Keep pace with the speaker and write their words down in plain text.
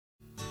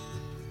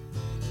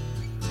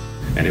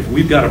And if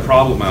we've got a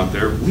problem out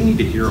there, we need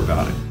to hear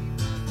about it.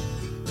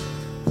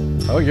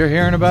 Oh, you're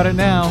hearing about it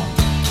now.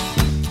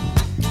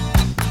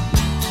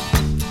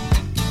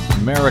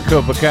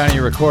 Maricopa County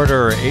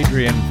Recorder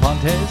Adrian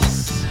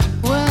Fontes.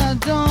 Well, I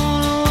don't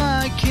know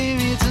why I came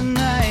here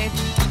tonight.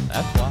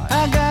 That's why.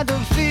 I got the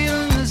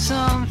feeling that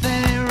something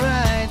ain't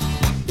right.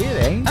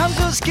 It ain't. I'm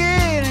so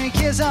scared in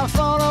case I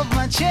fall off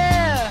my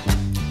chair.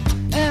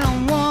 And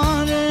I'm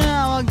wondering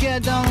how I'll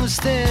get down the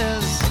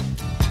stairs.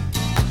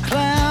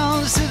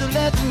 Clowns to the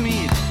left of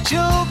me,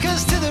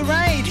 jokers to the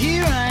right.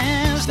 Here I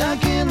am,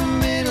 stuck in the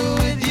middle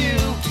with you.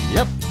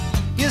 Yep.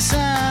 Yes,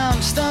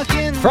 I'm stuck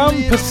in the From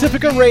middle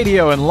Pacifica with you.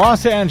 Radio in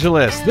Los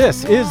Angeles,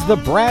 this is the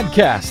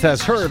BradCast,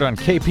 as heard on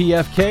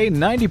KPFK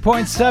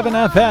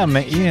 90.7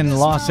 FM in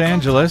Los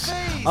Angeles,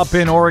 up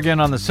in Oregon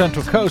on the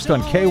Central Coast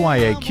on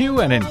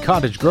KYAQ, and in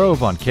Cottage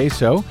Grove on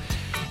KSO,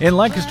 in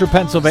Lancaster,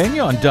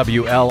 Pennsylvania on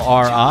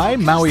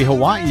WLRI, Maui,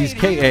 Hawaii's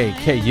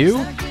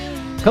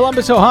KAKU,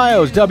 Columbus,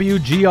 Ohio's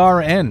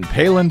WGRN,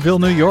 Palinville,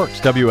 New York's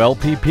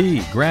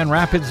WLPP, Grand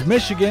Rapids,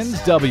 Michigan's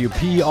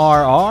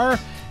WPRR,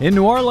 in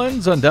New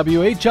Orleans on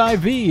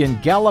WHIV, in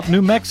Gallup,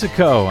 New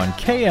Mexico on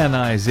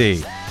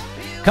KNIZ,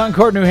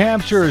 Concord, New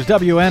Hampshire's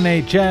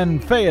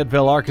WNHN,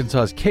 Fayetteville,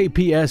 Arkansas's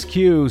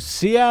KPSQ,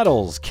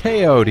 Seattle's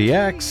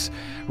KODX,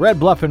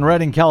 Red Bluff and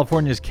Redding,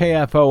 California's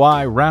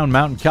KFOI, Round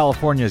Mountain,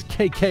 California's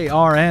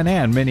KKRN,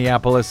 and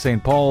Minneapolis,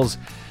 St. Paul's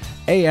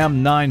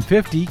AM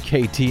 950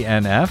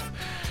 KTNF.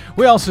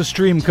 We also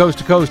stream coast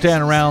to coast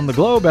and around the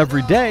globe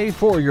every day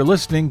for your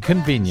listening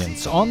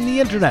convenience. On the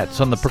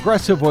internets, on the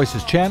Progressive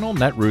Voices channel,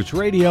 Netroots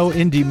Radio,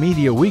 Indie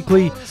Media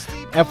Weekly,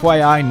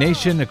 FYI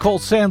Nation,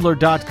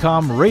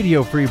 NicoleSandler.com,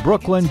 Radio Free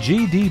Brooklyn,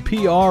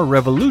 GDPR,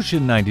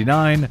 Revolution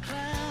 99,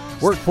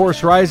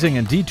 Workforce Rising,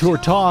 and Detour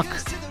Talk.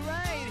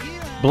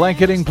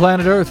 Blanketing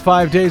planet Earth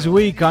 5 days a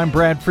week, I'm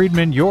Brad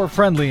Friedman, your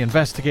friendly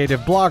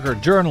investigative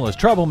blogger, journalist,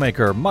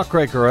 troublemaker,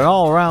 muckraker, and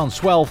all-around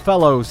swell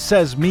fellow,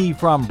 says me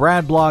from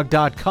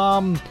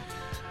bradblog.com,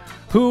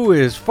 who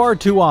is far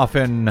too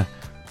often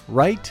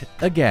right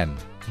again.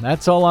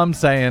 That's all I'm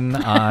saying.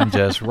 I'm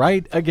just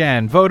right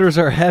again. Voters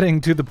are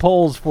heading to the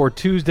polls for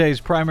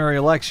Tuesday's primary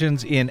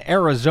elections in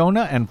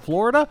Arizona and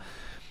Florida,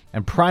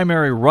 and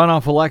primary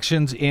runoff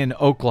elections in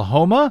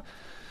Oklahoma.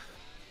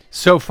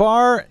 So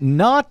far,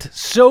 not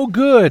so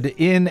good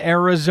in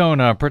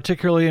Arizona,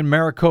 particularly in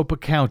Maricopa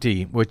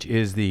County, which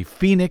is the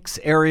Phoenix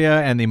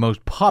area and the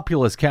most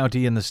populous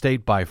county in the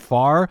state by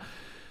far.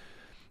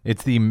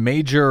 It's the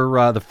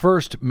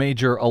first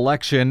major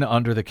election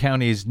under the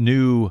county's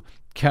new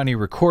county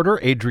recorder,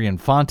 Adrian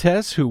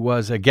Fontes, who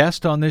was a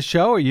guest on this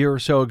show a year or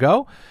so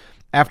ago,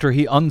 after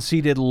he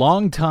unseated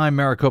longtime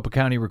Maricopa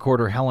County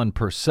recorder Helen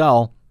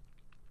Purcell,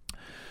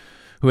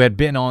 who had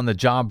been on the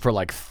job for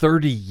like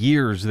 30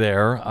 years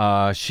there.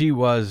 She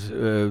was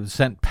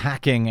sent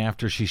packing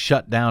after she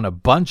shut down a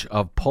bunch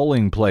of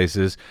polling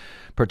places,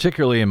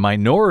 particularly in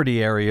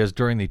minority areas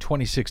during the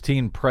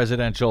 2016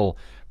 presidential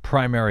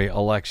primary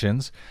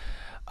elections.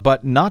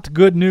 But not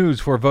good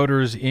news for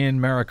voters in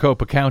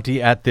Maricopa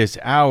County at this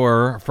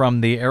hour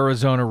from the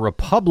Arizona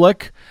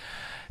Republic.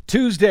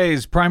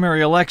 Tuesday's primary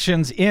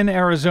elections in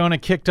Arizona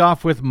kicked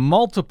off with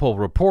multiple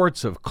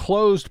reports of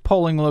closed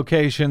polling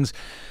locations,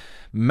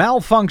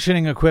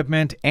 malfunctioning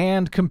equipment,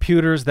 and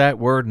computers that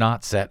were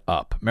not set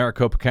up.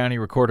 Maricopa County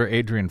Recorder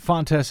Adrian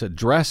Fontes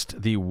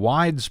addressed the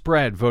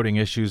widespread voting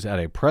issues at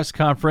a press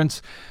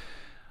conference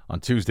on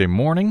Tuesday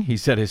morning. He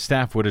said his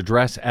staff would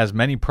address as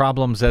many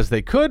problems as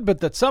they could, but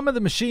that some of the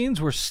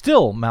machines were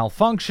still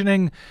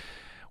malfunctioning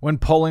when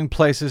polling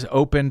places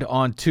opened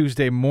on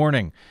Tuesday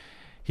morning.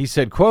 He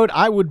said, quote,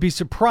 "I would be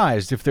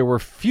surprised if there were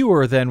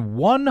fewer than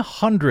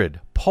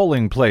 100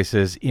 polling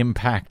places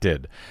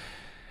impacted."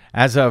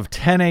 As of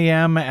 10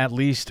 a.m., at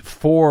least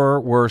four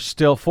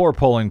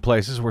polling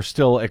places were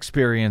still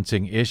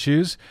experiencing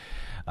issues.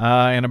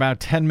 And about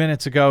 10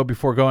 minutes ago,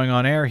 before going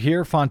on air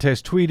here,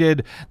 Fontes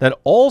tweeted that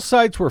all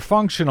sites were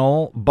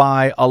functional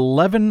by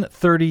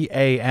 11:30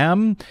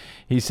 a.m.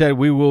 He said,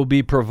 "We will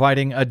be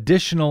providing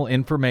additional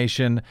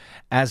information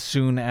as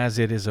soon as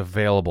it is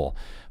available."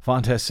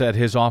 Fontes said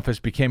his office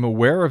became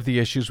aware of the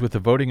issues with the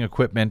voting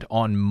equipment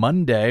on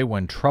Monday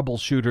when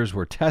troubleshooters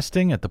were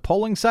testing at the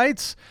polling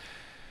sites.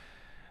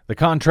 The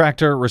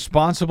contractor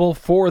responsible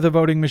for the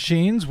voting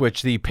machines,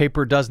 which the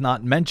paper does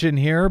not mention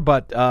here,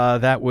 but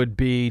that would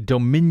be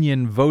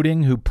Dominion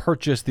Voting, who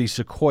purchased the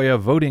Sequoia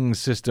Voting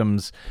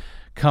Systems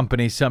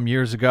company some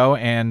years ago,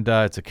 and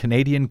it's a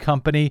Canadian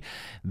company.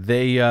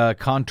 They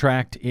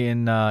contract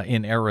in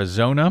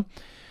Arizona.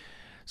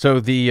 So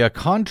the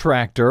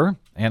contractor,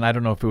 and I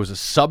don't know if it was a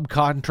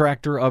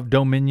subcontractor of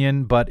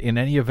Dominion, but in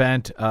any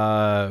event,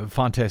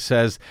 Fontes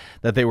says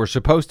that they were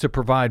supposed to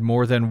provide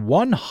more than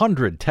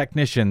 100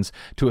 technicians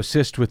to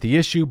assist with the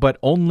issue, but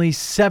only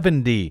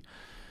 70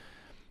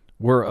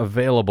 were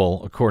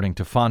available, according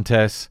to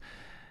Fontes.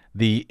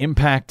 The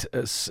impacted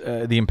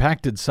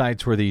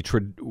sites were the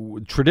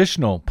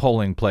traditional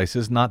polling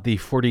places, not the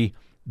 40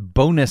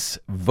 bonus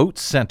vote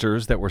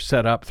centers that were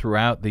set up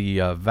throughout the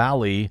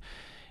valley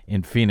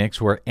in Phoenix,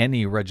 where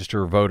any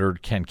registered voter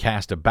can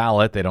cast a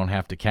ballot. They don't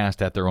have to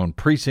cast at their own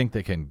precinct.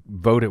 They can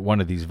vote at one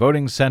of these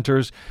voting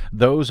centers.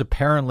 Those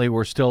apparently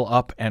were still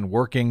up and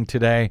working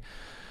today.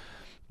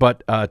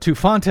 But to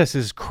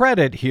Fontes's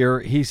credit here,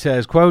 he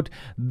says, quote,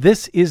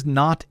 "This is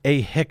not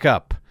a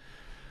hiccup.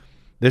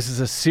 This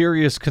is a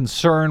serious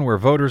concern where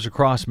voters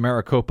across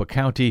Maricopa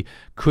County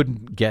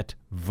couldn't get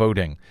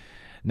voting."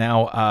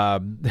 Now,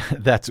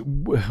 that's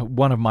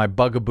one of my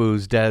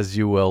bugaboos, Des,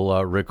 you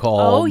will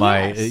recall,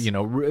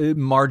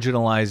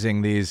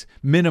 marginalizing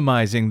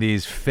minimizing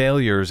these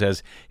failures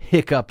as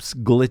hiccups,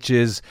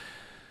 glitches,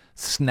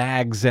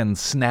 snags, and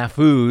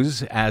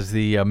snafus, as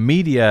the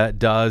media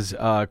does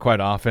quite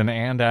often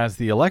and as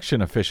the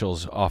election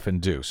officials often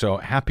do. So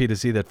happy to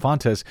see that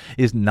Fontes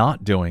is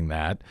not doing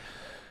that.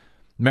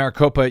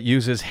 Maricopa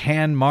uses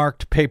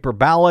hand-marked paper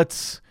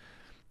ballots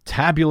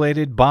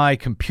tabulated by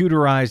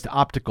computerized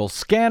optical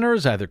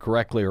scanners, either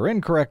correctly or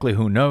incorrectly,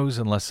 who knows,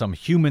 unless some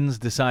humans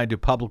decide to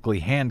publicly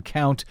hand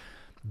count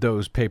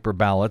those paper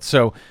ballots.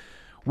 So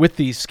with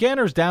the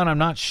scanners down, I'm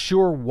not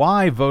sure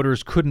why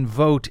voters couldn't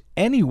vote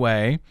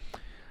anyway,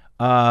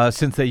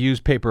 since they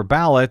use paper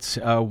ballots,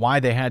 why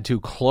they had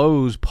to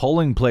close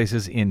polling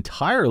places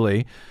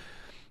entirely,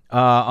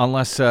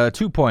 unless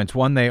 2 points.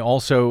 One, they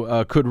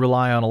also could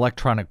rely on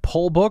electronic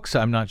poll books.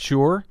 I'm not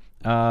sure.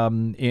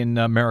 In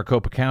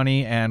Maricopa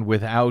County, and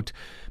without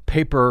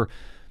paper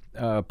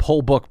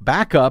poll book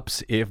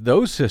backups, if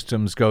those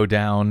systems go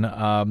down,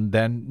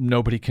 then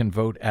nobody can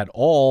vote at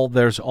all.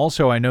 There's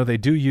also, I know they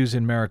do use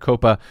in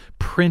Maricopa,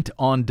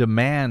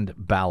 print-on-demand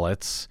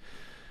ballots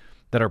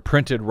that are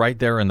printed right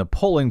there in the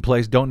polling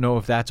place. Don't know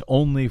if that's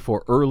only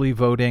for early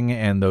voting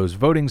and those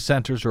voting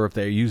centers or if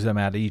they use them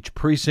at each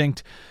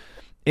precinct.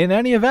 In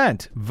any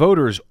event,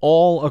 voters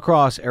all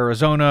across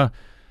Arizona,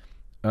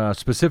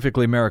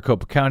 specifically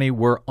Maricopa County,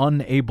 were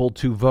unable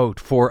to vote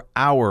for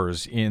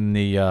hours in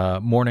the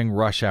morning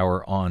rush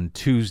hour on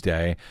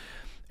Tuesday.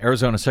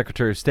 Arizona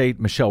Secretary of State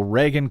Michelle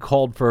Reagan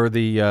called for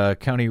the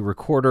county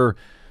recorder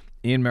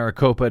in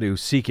Maricopa to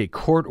seek a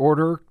court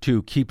order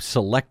to keep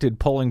selected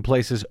polling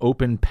places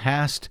open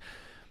past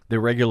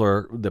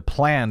the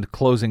planned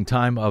closing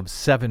time of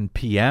 7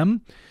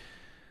 p.m.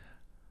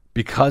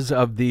 because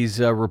of these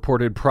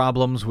reported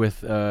problems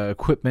with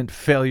equipment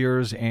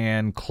failures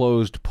and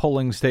closed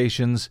polling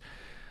stations.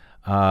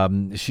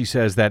 She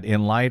says that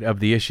in light of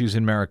the issues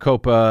in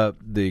Maricopa,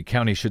 the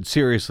county should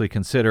seriously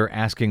consider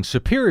asking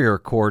Superior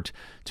Court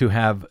to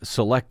have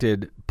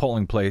selected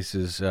polling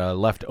places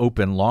left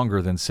open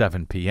longer than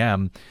 7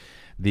 p.m.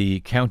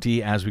 The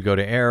county, as we go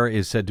to air,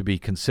 is said to be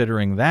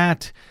considering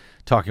that,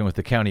 talking with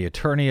the county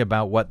attorney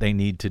about what they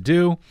need to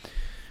do.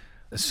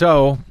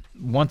 So,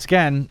 once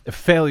again,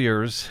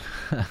 failures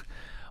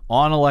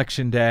on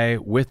Election Day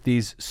with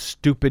these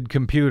stupid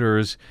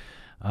computers,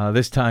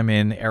 this time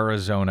in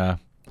Arizona,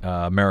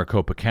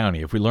 Maricopa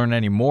County. If we learn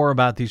any more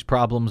about these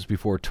problems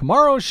before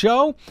tomorrow's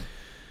show,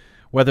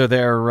 whether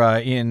they're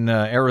in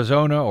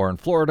Arizona or in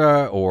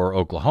Florida or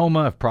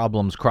Oklahoma, if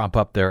problems crop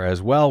up there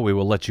as well, we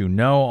will let you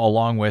know,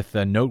 along with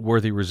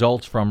noteworthy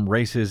results from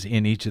races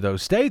in each of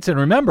those states. And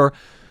remember,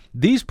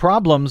 these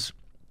problems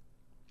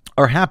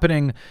are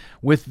happening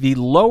with the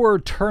lower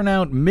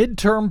turnout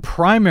midterm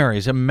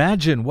primaries.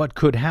 Imagine what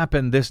could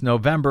happen this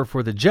November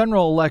for the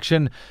general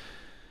election,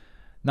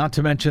 not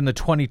to mention the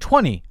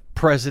 2020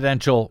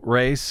 presidential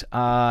race.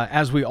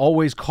 As we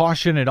always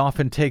caution, it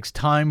often takes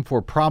time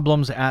for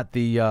problems at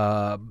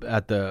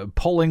the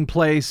polling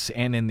place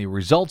and in the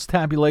results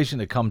tabulation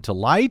to come to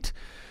light.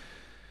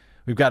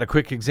 We've got a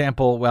quick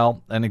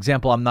example, an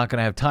example I'm not going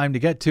to have time to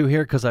get to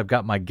here because I've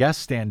got my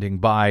guest standing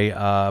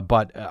by,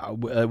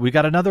 but we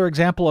got another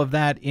example of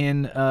that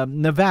in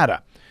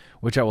Nevada,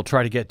 which I will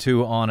try to get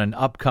to on an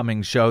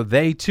upcoming show.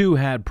 They, too,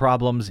 had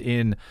problems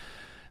in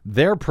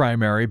their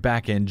primary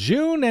back in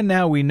June, and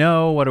now we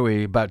know,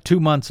 about 2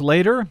 months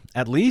later,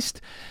 at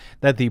least,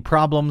 that the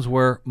problems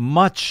were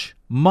much,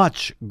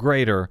 much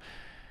greater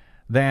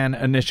than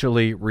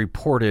initially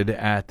reported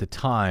at the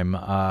time.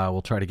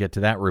 We'll try to get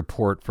to that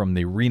report from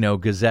the Reno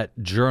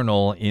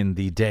Gazette-Journal in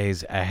the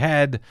days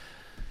ahead.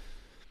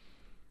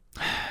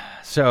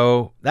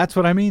 So that's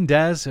what I mean,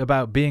 Des,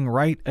 about being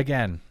right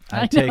again.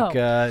 I take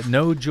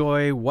no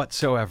joy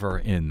whatsoever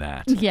in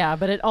that. Yeah,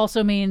 but it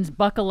also means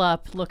buckle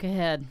up, look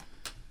ahead.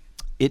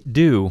 It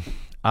do.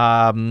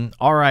 All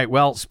right.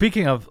 Well,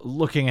 speaking of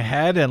looking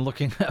ahead and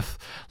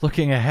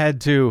looking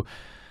ahead to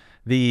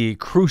the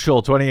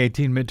crucial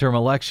 2018 midterm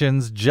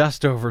elections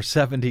just over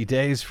 70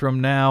 days from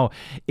now,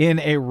 in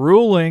a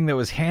ruling that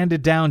was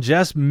handed down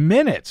just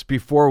minutes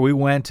before we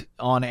went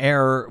on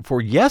air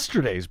for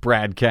yesterday's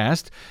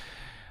BradCast,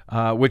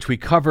 which we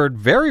covered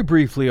very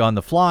briefly on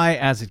the fly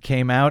as it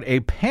came out, a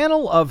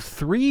panel of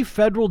 3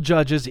 federal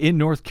judges in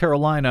North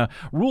Carolina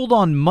ruled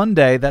on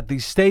Monday that the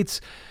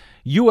state's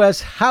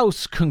U.S.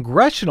 House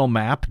congressional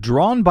map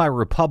drawn by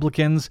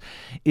Republicans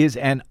is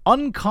an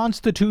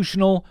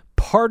unconstitutional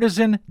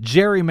partisan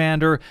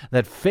gerrymander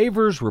that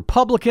favors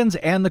Republicans,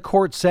 and the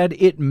court said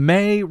it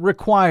may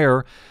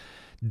require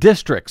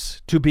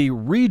districts to be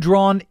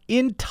redrawn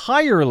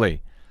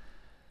entirely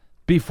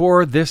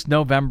before this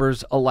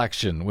November's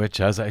election, which,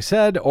 as I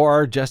said,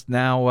 are just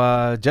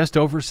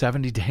over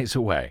 70 days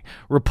away.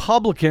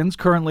 Republicans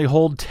currently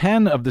hold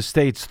 10 of the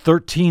state's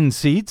 13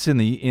 seats in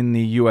the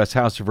U.S.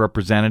 House of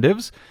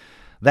Representatives.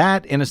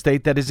 That in a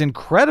state that is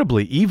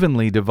incredibly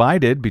evenly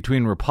divided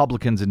between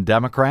Republicans and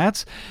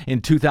Democrats. In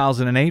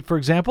 2008, for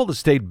example, the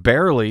state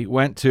barely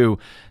went to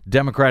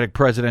Democratic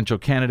presidential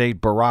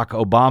candidate Barack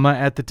Obama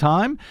at the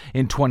time.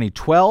 In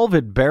 2012,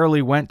 it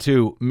barely went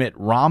to Mitt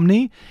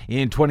Romney.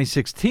 In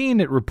 2016,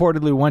 it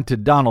reportedly went to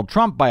Donald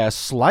Trump by a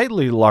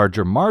slightly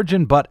larger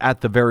margin, but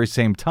at the very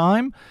same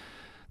time,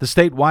 the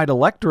statewide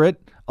electorate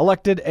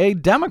elected a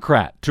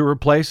Democrat to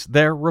replace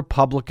their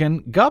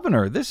Republican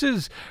governor. This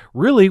is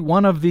really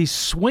one of the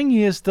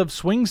swingiest of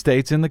swing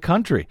states in the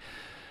country.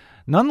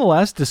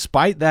 Nonetheless,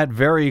 despite that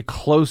very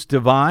close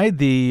divide,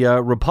 the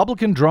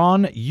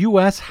Republican-drawn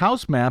U.S.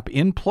 House map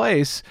in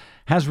place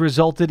has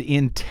resulted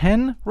in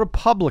 10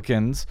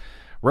 Republicans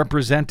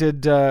representing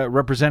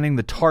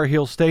the Tar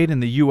Heel state in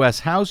the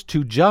U.S. House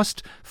to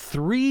just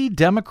 3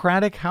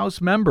 Democratic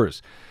House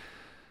members.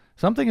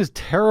 Something is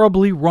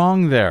terribly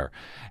wrong there.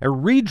 A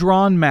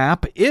redrawn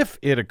map, if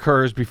it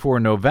occurs before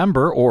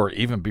November or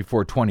even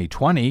before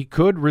 2020,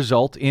 could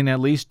result in at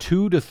least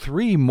 2 to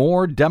 3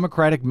 more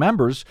Democratic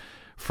members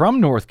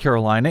from North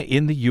Carolina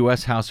in the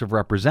U.S. House of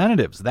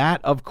Representatives.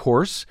 That, of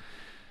course,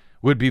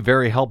 would be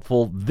very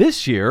helpful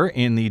this year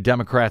in the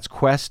Democrats'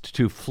 quest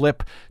to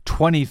flip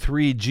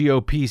 23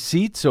 GOP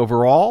seats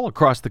overall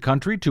across the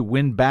country to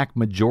win back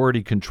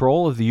majority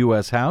control of the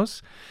U.S.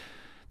 House.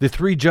 The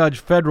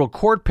 3-judge federal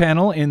court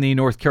panel in the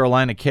North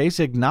Carolina case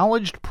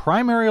acknowledged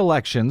primary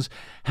elections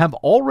have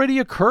already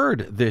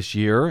occurred this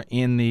year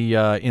in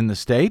the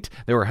state.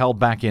 They were held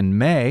back in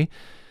May,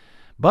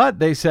 but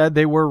they said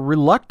they were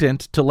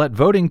reluctant to let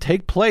voting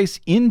take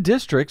place in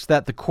districts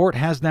that the court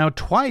has now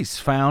twice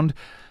found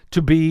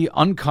to be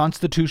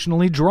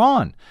unconstitutionally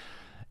drawn.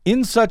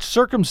 In such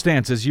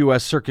circumstances,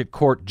 U.S. Circuit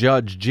Court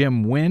Judge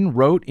Jim Wynn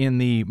wrote in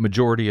the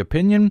majority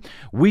opinion,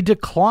 "We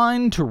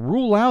decline to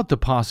rule out the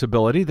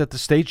possibility that the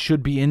state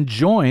should be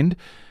enjoined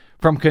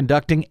from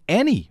conducting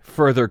any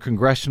further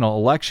congressional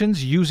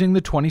elections using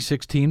the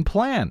 2016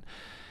 plan,"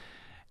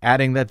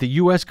 adding that the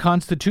U.S.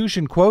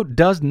 Constitution, quote,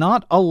 "does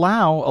not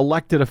allow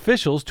elected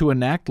officials to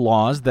enact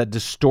laws that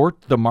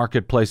distort the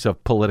marketplace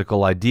of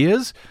political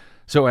ideas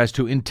so as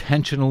to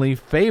intentionally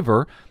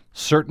favor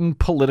certain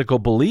political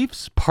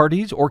beliefs,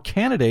 parties, or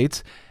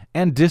candidates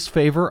and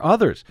disfavor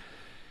others."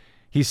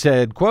 He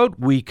said, quote,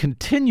 "We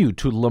continue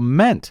to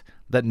lament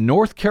that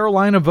North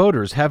Carolina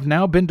voters have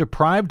now been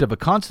deprived of a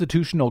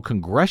constitutional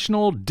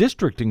congressional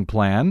districting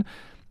plan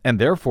and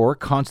therefore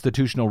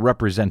constitutional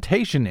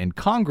representation in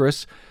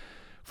Congress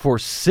for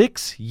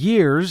 6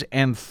 years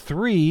and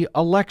 3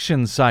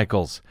 election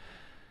cycles."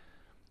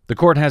 The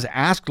court has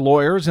asked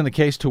lawyers in the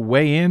case to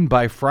weigh in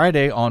by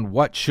Friday on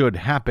what should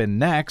happen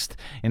next.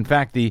 In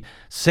fact, the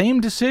same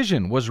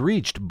decision was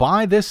reached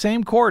by this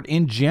same court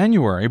in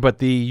January, but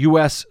the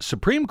U.S.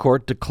 Supreme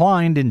Court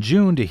declined in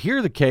June to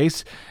hear the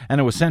case, and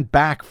it was sent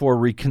back for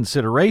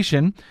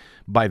reconsideration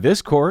by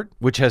this court,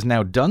 which has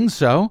now done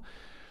so.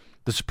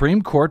 The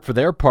Supreme Court, for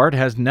their part,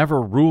 has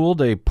never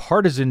ruled a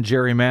partisan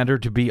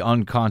gerrymander to be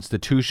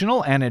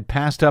unconstitutional, and it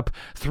passed up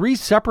 3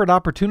 separate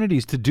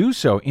opportunities to do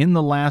so in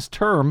the last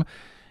term,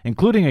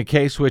 including a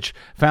case which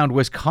found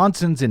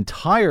Wisconsin's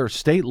entire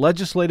state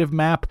legislative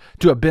map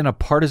to have been a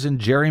partisan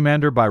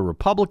gerrymander by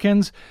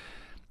Republicans,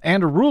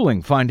 and a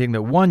ruling finding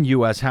that one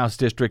U.S. House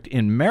district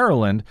in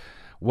Maryland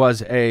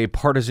was a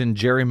partisan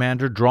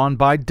gerrymander drawn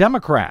by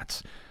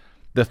Democrats.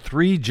 The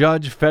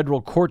 3-judge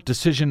federal court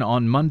decision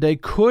on Monday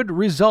could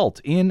result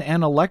in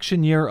an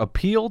election year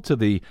appeal to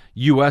the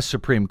U.S.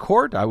 Supreme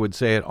Court. I would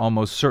say it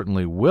almost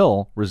certainly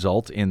will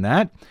result in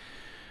that,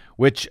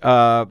 which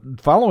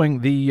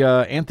following the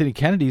Anthony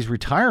Kennedy's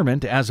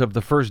retirement as of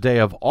the first day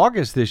of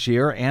August this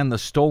year and the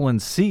stolen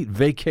seat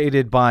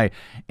vacated by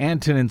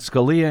Antonin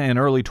Scalia in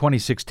early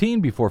 2016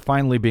 before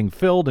finally being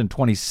filled in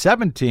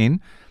 2017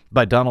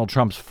 by Donald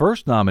Trump's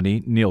first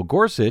nominee, Neil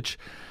Gorsuch,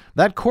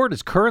 that court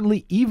is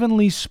currently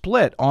evenly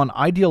split on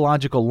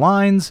ideological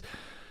lines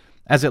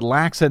as it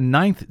lacks a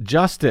 9th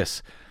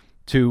justice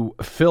to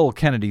fill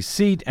Kennedy's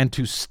seat and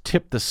to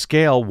tip the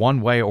scale one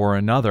way or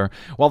another.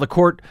 While the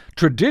court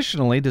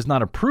traditionally does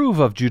not approve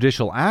of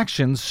judicial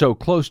actions so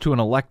close to an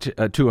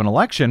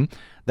election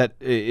that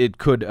it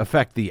could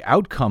affect the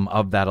outcome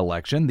of that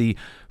election, the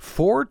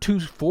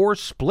 4-4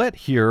 split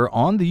here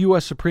on the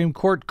U.S. Supreme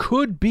Court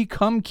could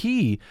become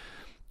key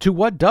to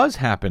what does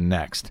happen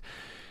next.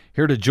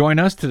 Here to join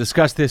us to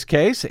discuss this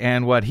case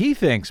and what he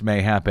thinks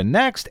may happen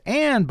next,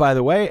 and, by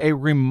the way, a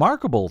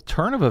remarkable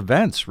turn of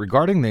events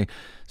regarding the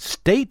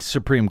state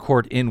Supreme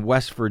Court in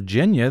West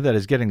Virginia that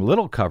is getting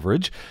little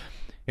coverage,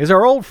 is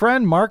our old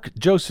friend Mark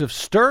Joseph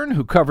Stern,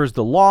 who covers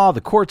the law,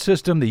 the court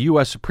system, the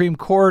U.S. Supreme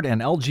Court,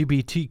 and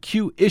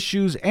LGBTQ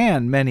issues,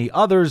 and many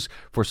others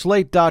for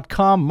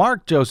Slate.com.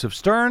 Mark Joseph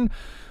Stern,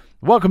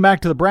 Welcome back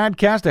to the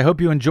BradCast. I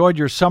hope you enjoyed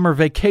your summer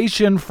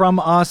vacation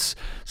from us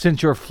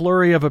since your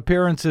flurry of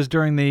appearances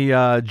during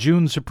the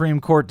June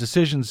Supreme Court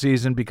decision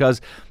season, because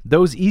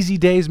those easy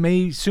days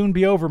may soon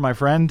be over, my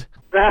friend.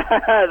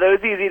 Those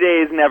easy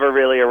days never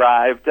really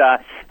arrived.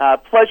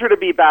 Pleasure to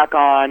be back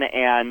on,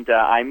 and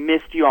I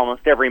missed you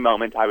almost every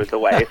moment I was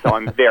away, so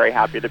I'm very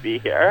happy to be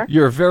here.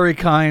 You're very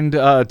kind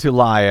to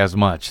lie as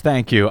much.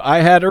 Thank you. I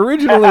had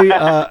originally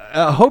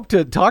hoped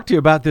to talk to you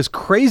about this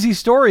crazy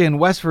story in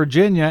West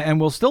Virginia, and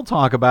we'll still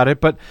talk about it,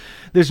 but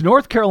this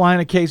North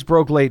Carolina case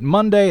broke late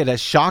Monday. It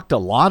has shocked a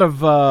lot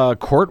of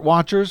court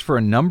watchers for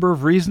a number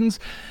of reasons.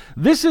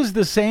 This is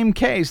the same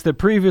case that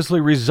previously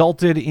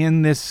resulted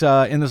in this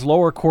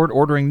lower court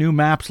ordering new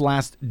maps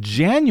last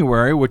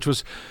January, which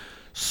was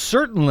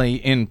certainly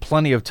in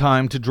plenty of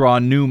time to draw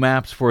new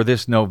maps for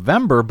this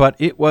November, but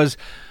it was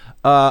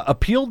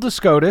appealed to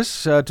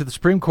SCOTUS, to the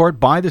Supreme Court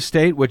by the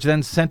state, which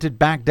then sent it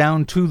back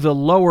down to the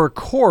lower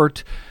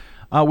court,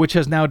 which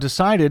has now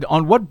decided.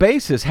 On what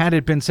basis had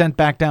it been sent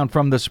back down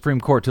from the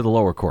Supreme Court to the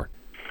lower court?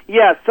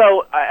 Yeah,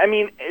 so, I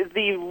mean,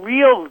 the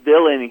real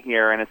villain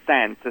here, in a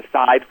sense,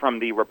 aside from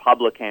the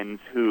Republicans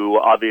who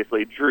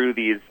obviously drew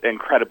these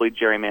incredibly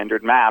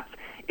gerrymandered maps,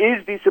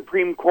 is the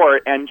Supreme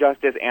Court and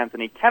Justice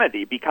Anthony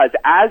Kennedy, because,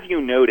 as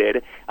you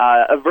noted,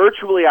 a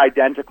virtually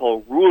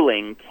identical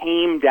ruling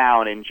came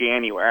down in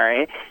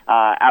January,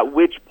 at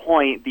which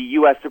point the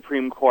U.S.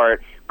 Supreme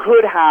Court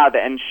could have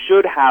and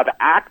should have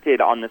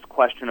acted on this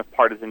question of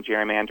partisan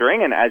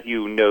gerrymandering, and as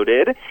you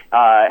noted,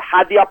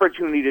 had the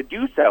opportunity to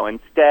do so.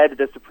 Instead,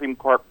 the Supreme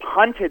Court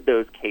punted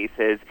those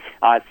cases,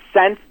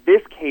 sent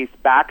this case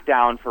back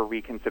down for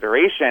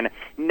reconsideration.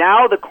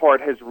 Now the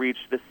court has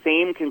reached the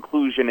same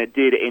conclusion it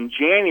did in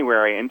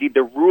January. Indeed,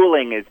 the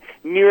ruling is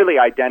nearly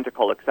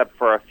identical, except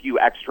for a few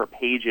extra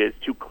pages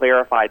to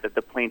clarify that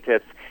the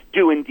plaintiffs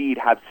do indeed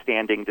have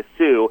standing to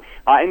sue.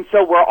 And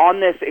so we're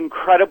on this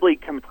incredibly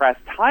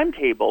compressed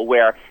timetable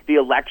where the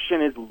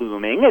election is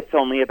looming. It's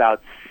only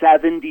about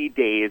 70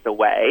 days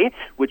away,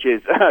 which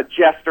is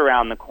just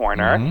around the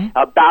corner.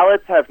 Mm-hmm.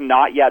 Ballots have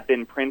not yet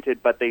been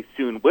printed, but they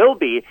soon will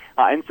be.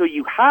 And so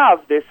you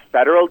have this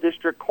federal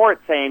district court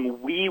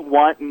saying, we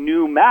want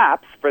new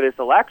maps for this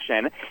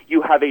election.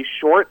 You have a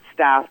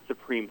short-staffed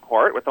Supreme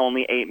Court with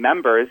only 8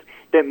 members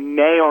that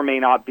may or may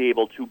not be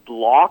able to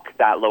block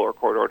that lower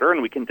court order,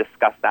 and we can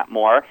discuss that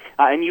more.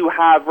 And you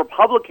have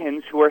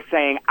Republicans who are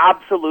saying,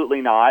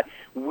 absolutely not.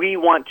 We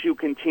want to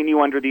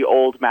continue under the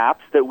old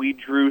maps that we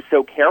drew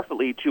so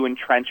carefully to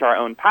entrench our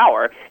own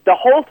power. The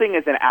whole thing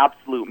is an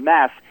absolute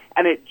mess,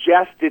 and it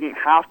just didn't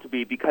have to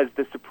be, because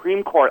the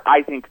Supreme Court,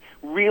 I think,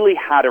 really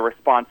had a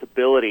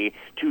responsibility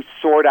to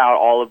sort out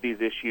all of these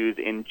issues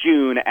in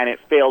June, and it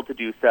failed to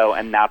do so,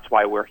 and that's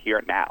why we're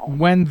here now.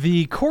 When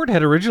the court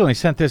had originally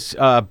sent this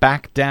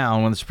back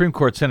down, when the Supreme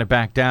Court sent it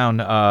back down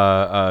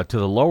to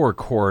the lower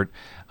court,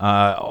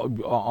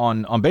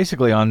 on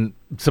basically on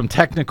some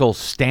technical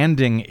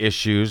standing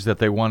issues that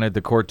they wanted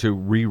the court to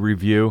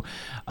re-review.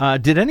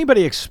 Did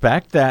anybody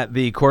expect that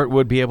the court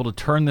would be able to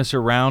turn this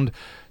around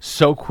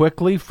so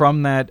quickly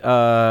from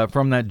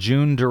that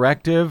June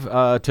directive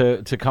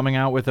to coming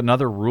out with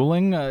another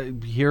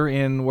ruling here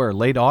in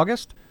late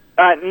August?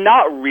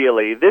 Not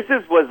really. This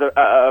was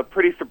a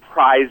pretty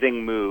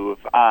surprising move.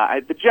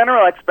 The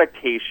general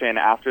expectation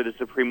after the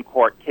Supreme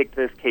Court kicked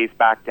this case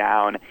back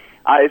down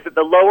is that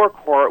the lower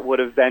court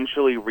would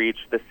eventually reach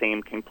the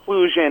same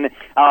conclusion,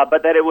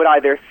 but that it would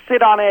either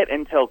sit on it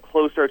until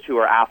closer to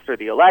or after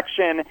the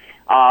election,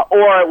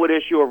 or it would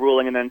issue a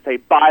ruling and then say,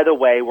 by the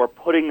way, we're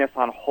putting this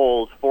on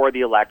hold for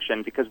the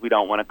election because we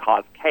don't want to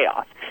cause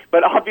chaos.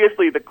 But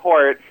obviously the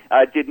court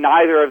did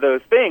neither of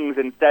those things.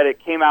 Instead,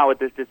 it came out with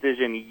this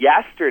decision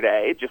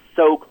yesterday, just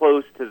so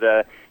close to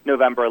the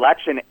November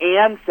election,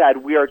 and said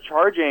we are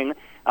charging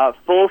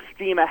full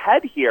steam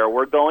ahead here.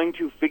 We're going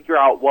to figure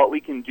out what we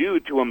can do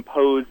to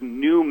impose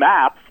new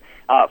maps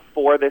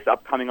for this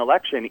upcoming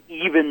election,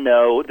 even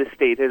though the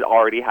state has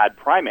already had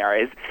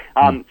primaries.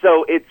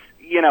 So it's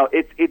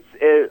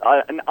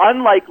an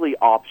unlikely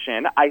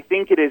option. I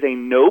think it is a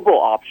noble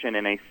option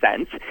in a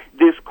sense.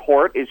 This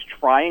court is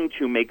trying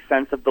to make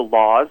sense of the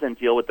laws and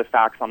deal with the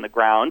facts on the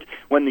ground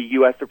when the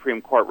U.S.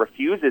 Supreme Court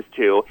refuses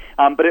to.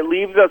 But it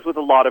leaves us with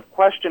a lot of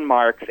question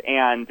marks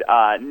and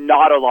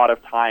not a lot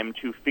of time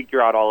to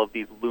figure out all of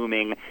these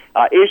looming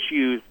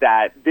issues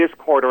that this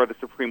court or the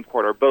Supreme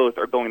Court or both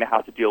are going to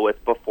have to deal with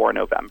before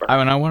November.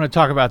 I want to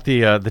talk about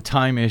the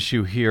time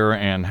issue here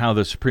and how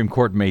the Supreme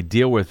Court may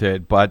deal with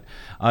it, but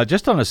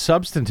just on a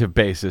substantive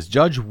basis,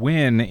 Judge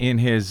Wynn in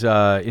his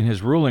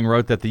ruling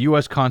wrote that the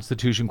U.S.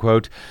 Constitution,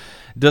 quote,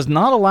 does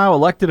not allow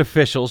elected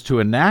officials to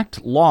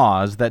enact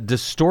laws that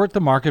distort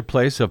the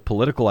marketplace of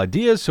political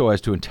ideas so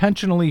as to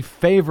intentionally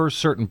favor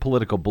certain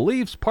political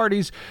beliefs,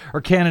 parties,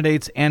 or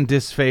candidates and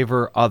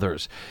disfavor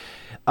others.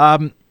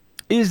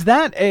 Is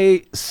that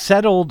a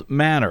settled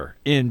matter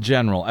in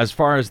general, as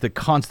far as the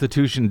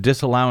Constitution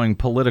disallowing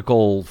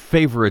political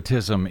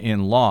favoritism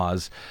in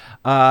laws?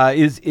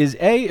 Is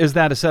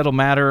that a settled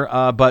matter?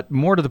 But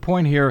more to the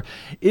point here,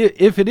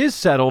 if it is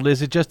settled,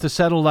 is it just a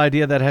settled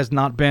idea that has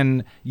not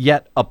been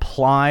yet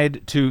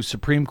applied to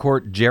Supreme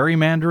Court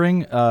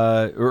gerrymandering,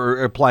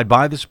 or applied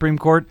by the Supreme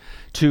Court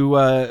to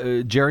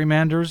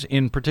gerrymanders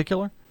in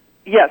particular?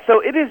 Yeah, so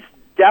it is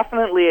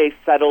definitely a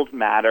settled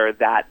matter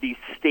that the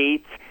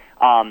states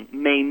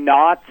may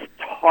not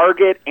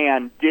target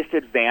and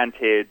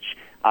disadvantage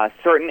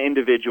certain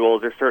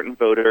individuals or certain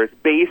voters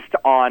based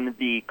on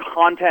the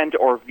content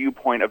or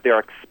viewpoint of their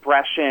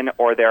expression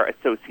or their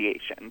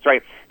associations,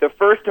 right? The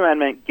First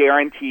Amendment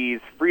guarantees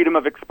freedom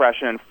of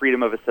expression and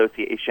freedom of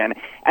association,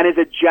 and as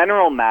a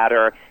general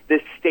matter, the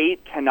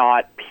state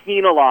cannot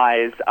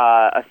penalize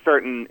a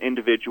certain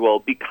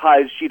individual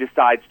because she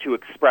decides to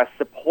express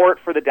support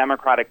for the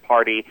Democratic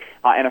Party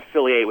and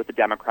affiliate with the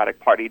Democratic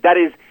Party. That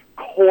is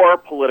core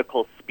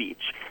political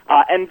speech.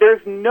 And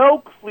there's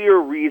no clear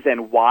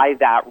reason why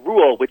that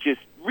rule, which is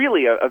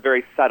really a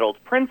very settled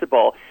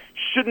principle,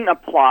 shouldn't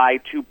apply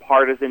to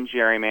partisan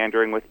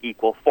gerrymandering with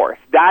equal force.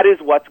 That is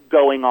what's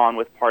going on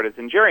with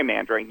partisan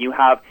gerrymandering. You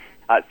have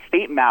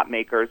state map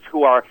makers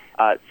who are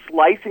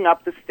slicing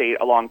up the state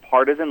along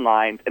partisan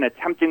lines and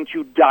attempting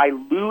to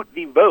dilute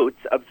the votes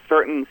of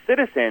certain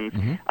citizens,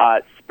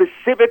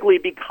 specifically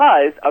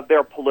because of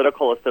their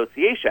political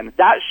association.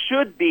 That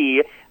should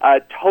be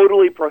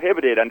totally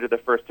prohibited under the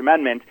First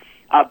Amendment.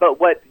 But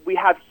what we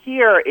have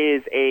here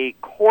is a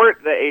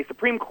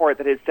Supreme Court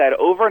that has said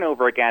over and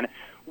over again,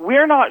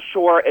 we're not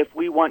sure if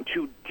we want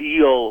to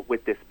deal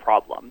with this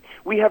problem.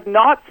 We have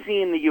not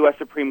seen the U.S.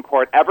 Supreme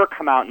Court ever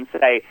come out and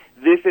say,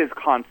 this is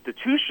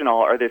constitutional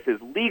or this is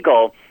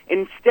legal.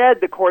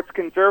 Instead, the court's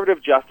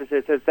conservative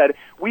justices have said,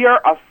 we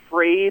are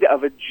afraid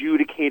of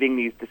adjudicating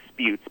these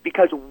disputes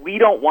because we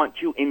don't want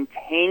to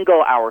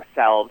entangle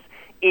ourselves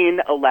in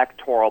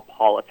electoral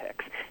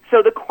politics.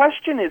 So the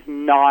question is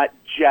not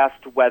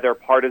just whether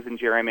partisan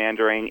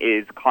gerrymandering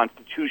is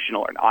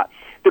constitutional or not.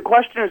 The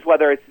question is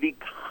whether it's the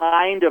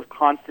kind of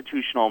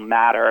constitutional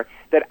matter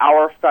that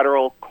our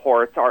federal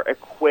courts are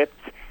equipped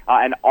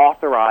and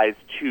authorized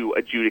to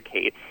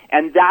adjudicate.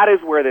 And that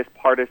is where this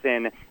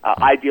partisan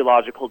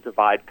ideological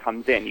divide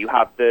comes in. You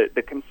have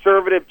the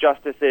conservative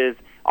justices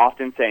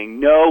often saying,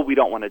 no, we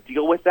don't want to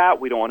deal with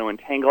that, we don't want to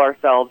entangle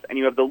ourselves. And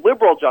you have the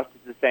liberal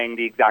justices saying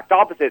the exact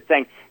opposite,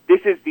 saying this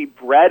is the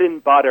bread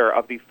and butter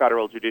of the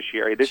federal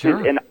judiciary. This is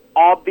an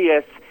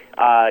obvious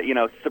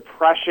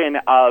suppression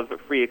of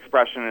free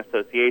expression and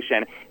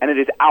association, and it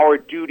is our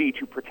duty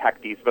to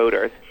protect these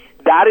voters.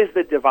 That is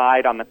the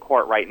divide on the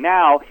court right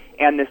now,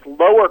 and this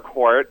lower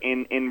court,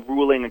 in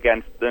ruling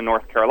against the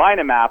North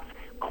Carolina maps,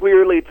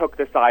 clearly took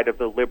the side of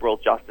the liberal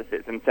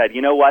justices and said,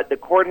 you know what, the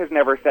court has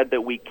never said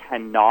that we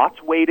cannot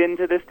wade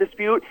into this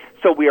dispute,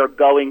 so we are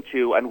going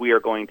to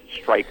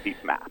strike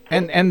these maps.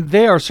 And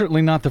they are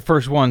certainly not the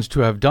first ones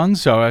to have done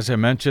so. As I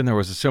mentioned, there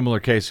was a similar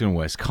case in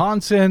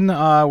Wisconsin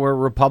where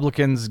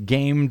Republicans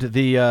gamed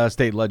the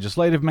state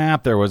legislative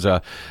map. There was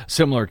a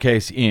similar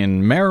case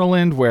in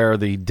Maryland where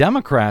the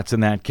Democrats in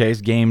that case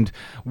gamed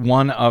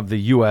one of the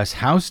U.S.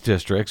 House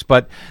districts.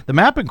 But the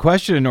map in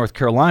question in North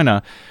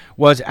Carolina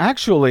was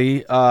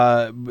actually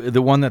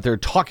the one that they're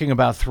talking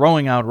about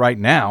throwing out right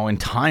now in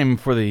time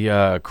for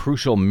the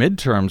crucial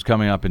midterms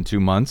coming up in 2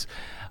 months.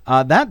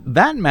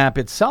 That map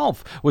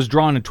itself was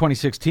drawn in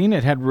 2016.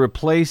 It had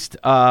replaced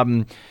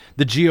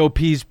the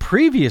GOP's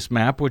previous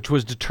map, which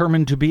was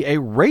determined to be a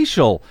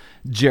racial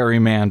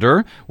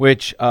gerrymander,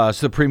 which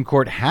Supreme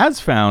Court has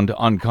found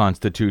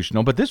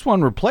unconstitutional. But this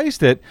one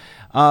replaced it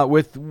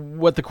with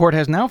what the court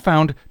has now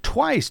found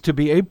twice to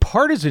be a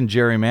partisan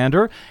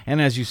gerrymander. And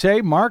as you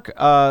say, Mark,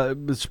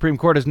 the Supreme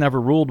Court has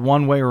never ruled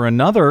one way or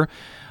another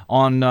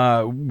on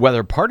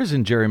whether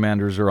partisan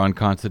gerrymanders are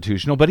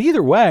unconstitutional. But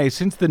either way,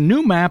 since the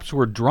new maps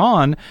were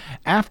drawn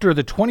after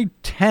the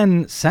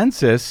 2010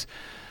 census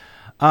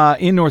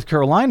in North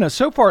Carolina,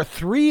 so far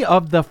 3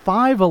 of the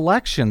 5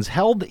 elections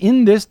held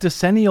in this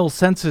decennial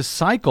census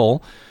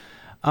cycle,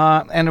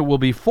 and it will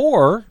be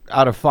 4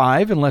 out of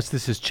 5 unless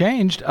this is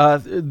changed,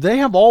 they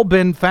have all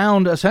been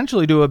found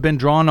essentially to have been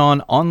drawn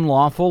on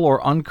unlawful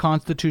or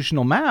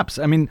unconstitutional maps.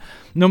 I mean,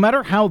 no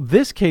matter how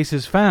this case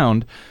is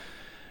found,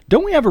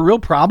 don't we have a real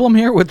problem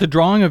here with the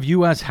drawing of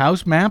U.S.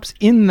 House maps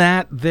in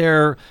that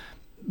their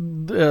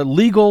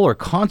legal or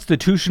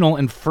constitutional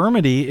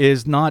infirmity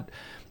is not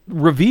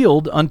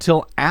revealed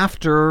until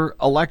after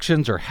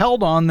elections are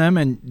held on them,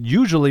 and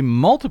usually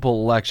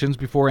multiple elections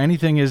before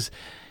anything is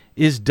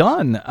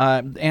done?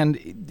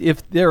 And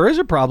if there is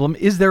a problem,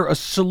 is there a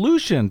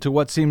solution to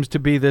what seems to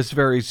be this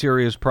very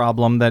serious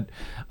problem that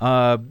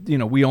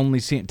we only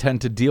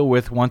tend to deal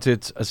with once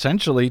it's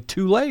essentially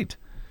too late?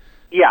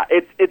 Yeah,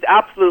 it's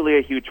absolutely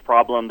a huge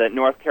problem that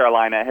North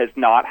Carolina has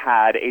not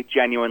had a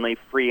genuinely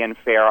free and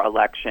fair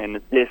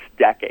election this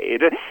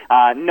decade,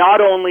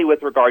 not only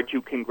with regard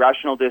to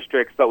congressional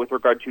districts, but with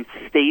regard to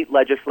state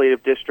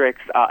legislative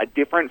districts. A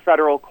different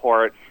federal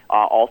court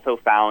also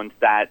found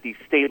that the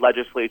state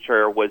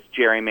legislature was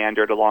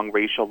gerrymandered along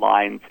racial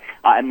lines,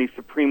 and the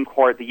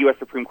U.S.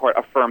 Supreme Court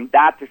affirmed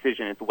that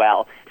decision as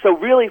well. So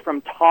really,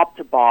 from top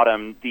to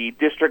bottom, the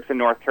districts in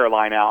North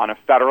Carolina on a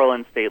federal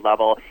and state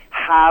level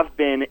have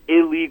been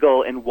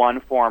illegal in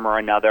one form or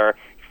another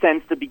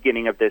since the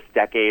beginning of this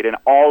decade, and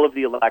all of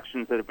the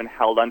elections that have been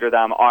held under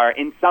them are,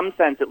 in some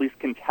sense, at least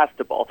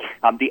contestable.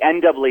 The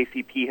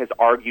NAACP has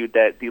argued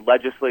that the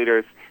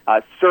legislators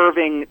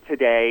serving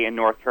today in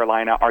North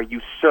Carolina are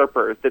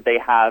usurpers, that they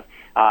have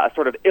a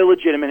sort of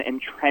illegitimate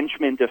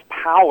entrenchment of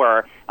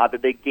power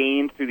that they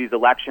gained through these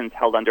elections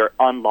held under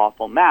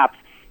unlawful maps.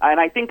 And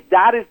I think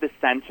that is the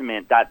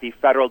sentiment that the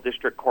federal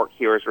district court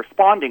here is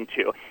responding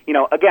to.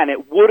 Again,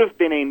 it would have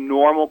been a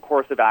normal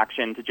course of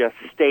action to just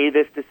stay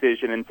this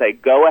decision and say,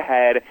 go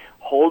ahead,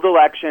 hold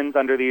elections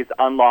under these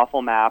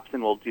unlawful maps,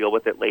 and we'll deal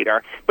with it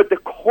later. But the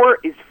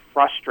court is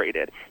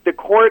frustrated. The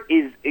court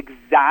is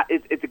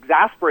it's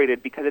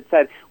exasperated because it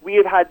said, we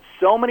have had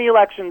so many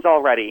elections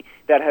already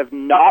that have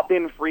not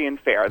been free and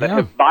fair, that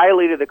have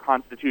violated the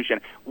Constitution.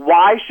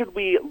 Why should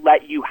we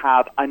let you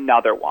have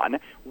another one?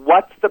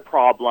 What's the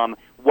problem?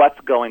 What's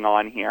going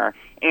on here?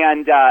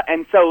 And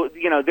so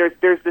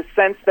there's this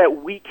sense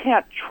that we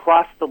can't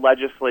trust the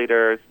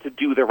legislators to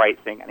do the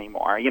right thing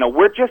anymore.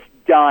 We're just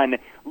done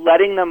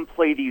letting them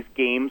play these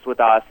games with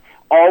us,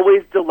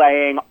 always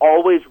delaying,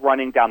 always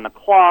running down the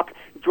clock,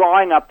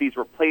 drawing up these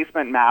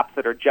replacement maps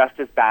that are just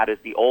as bad as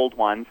the old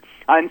ones.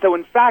 And so,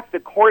 in fact, the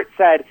court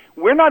said,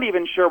 we're not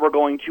even sure we're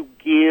going to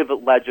give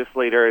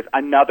legislators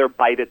another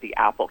bite at the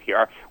apple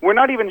here. We're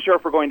not even sure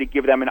if we're going to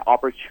give them an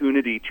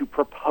opportunity to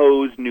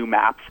propose new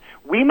maps.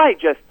 We might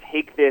just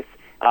take this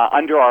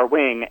under our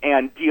wing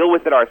and deal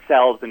with it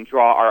ourselves and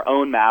draw our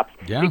own maps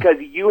because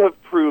you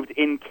have proved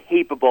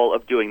incapable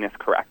of doing this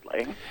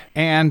correctly.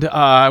 And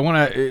I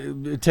want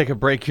to take a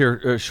break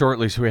here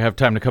shortly so we have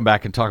time to come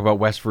back and talk about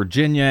West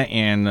Virginia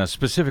and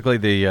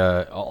specifically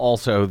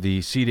also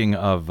the seating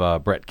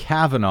of Brett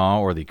Kavanaugh,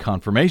 or the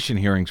confirmation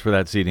hearings for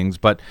that seatings.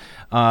 But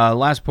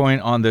last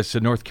point on this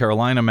North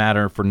Carolina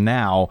matter for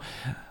now.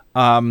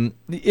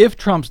 If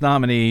Trump's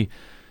nominee,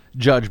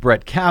 Judge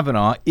Brett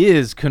Kavanaugh,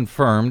 is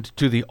confirmed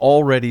to the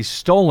already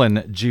stolen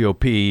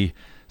GOP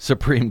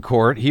Supreme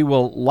Court, he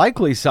will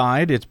likely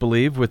side, it's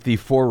believed, with the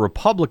 4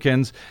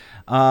 Republicans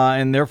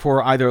and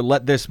therefore either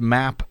let this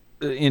map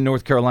in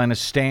North Carolina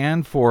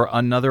stand for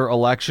another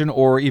election,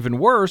 or even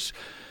worse,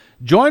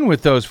 join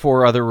with those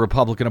 4 other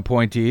Republican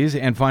appointees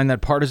and find that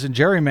partisan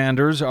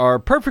gerrymanders are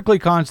perfectly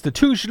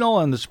constitutional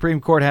and the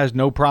Supreme Court has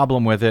no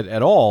problem with it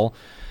at all.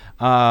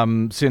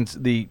 Since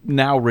the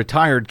now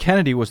retired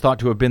Kennedy was thought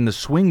to have been the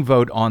swing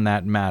vote on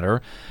that matter.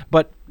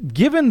 But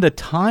given the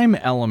time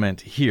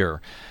element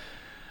here,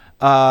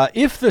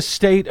 if the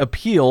state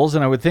appeals,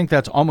 and I would think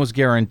that's almost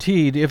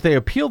guaranteed, if they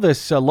appeal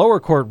this lower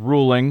court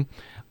ruling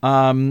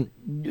to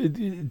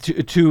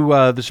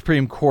the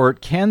Supreme Court,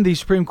 can the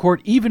Supreme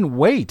Court even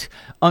wait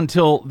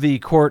until the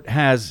court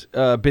has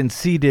been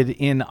seated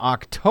in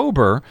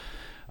October?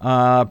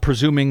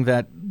 Presuming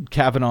that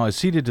Kavanaugh is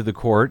seated to the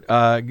court,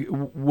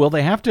 will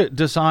they have to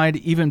decide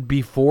even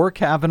before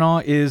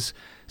Kavanaugh is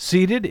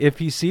seated, if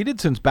he's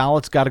seated, since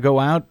ballots got to go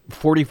out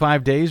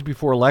 45 days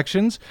before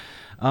elections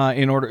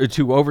in order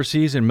to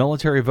overseas and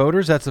military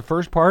voters? That's the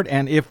first part.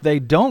 And if they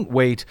don't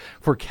wait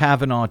for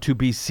Kavanaugh to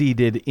be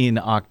seated in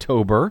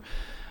October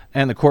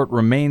and the court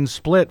remains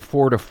split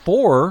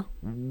 4-4,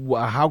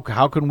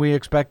 how can we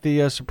expect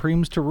the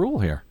Supremes to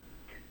rule here?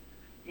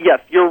 Yes,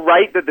 you're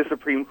right that the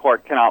Supreme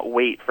Court cannot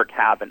wait for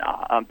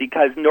Kavanaugh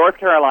because North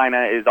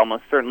Carolina is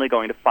almost certainly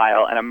going to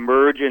file an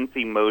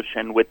emergency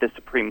motion with the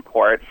Supreme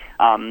Court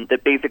that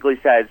basically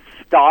says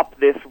stop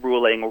this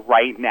ruling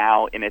right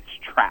now in its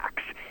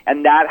tracks.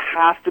 And that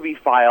has to be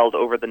filed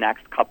over the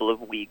next couple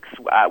of weeks,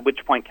 at which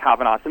point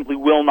Kavanaugh simply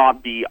will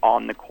not be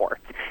on the court.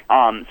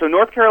 So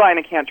North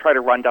Carolina can't try to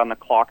run down the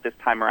clock this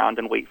time around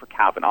and wait for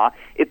Kavanaugh.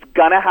 It's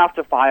going to have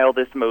to file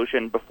this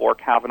motion before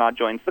Kavanaugh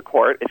joins the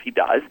court, if he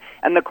does,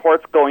 and the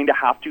court's going to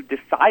have to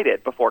decide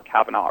it before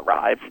Kavanaugh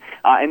arrives.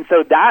 And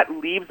so that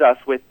leaves us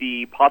with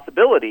the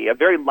possibility, a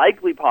very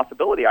likely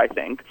possibility, I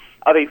think,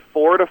 of a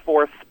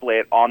 4-4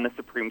 split on the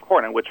Supreme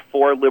Court, in which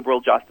 4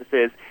 liberal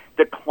justices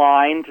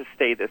decline to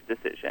stay this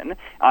decision,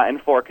 and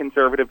 4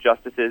 conservative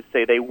justices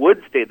say they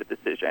would stay the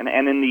decision.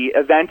 And in the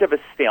event of a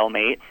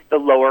stalemate, the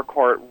lower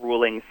court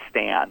ruling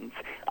stands.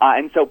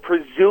 And so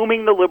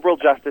presuming the liberal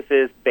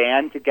justices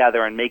band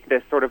together and make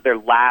this sort of their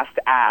last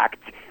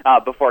act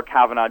before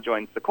Kavanaugh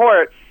joins the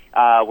court,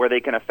 where they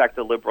can affect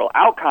a liberal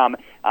outcome,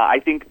 I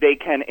think they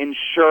can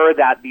ensure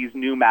that these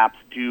new maps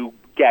do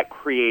get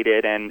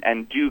created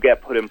and do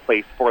get put in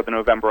place for the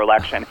November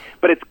election.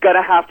 But it's going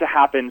to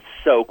happen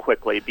so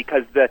quickly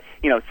because the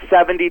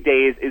 70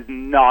 days is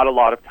not a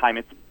lot of time.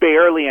 It's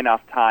barely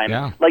enough time.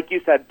 Yeah. Like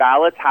you said,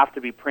 ballots have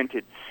to be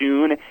printed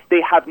soon. They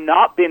have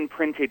not been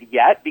printed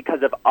yet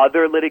because of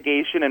other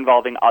litigation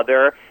involving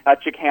other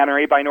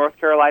chicanery by North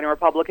Carolina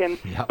Republicans,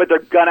 but they're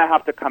going to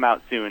have to come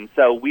out soon.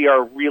 So we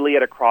are really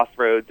at a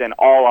crossroads, and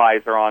all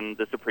eyes are on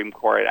the Supreme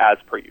Court as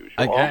per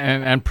usual.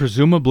 And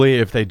presumably,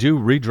 if they do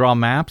redraw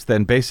maps,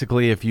 then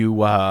basically if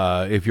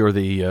you're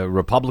the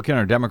Republican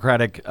or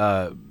Democratic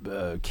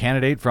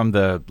candidate from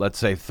the, let's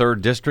say,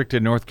 3rd District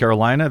in North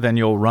Carolina, then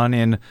you'll run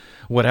in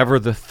whatever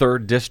the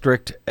 3rd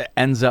District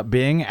ends up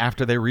being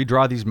after they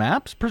redraw these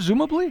maps,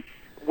 presumably?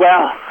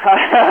 Well,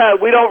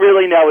 we don't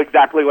really know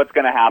exactly what's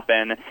going to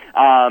happen.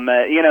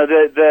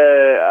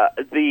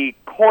 The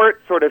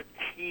court sort of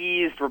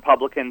teased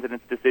Republicans in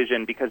its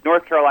decision because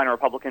North Carolina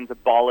Republicans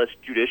abolished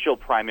judicial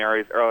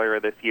primaries earlier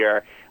this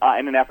year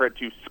in an effort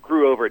to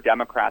screw over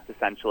Democrats,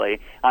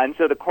 essentially. And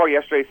so the court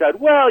yesterday said,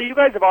 well, you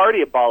guys have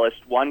already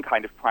abolished one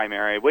kind of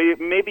primary.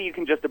 Maybe you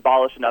can just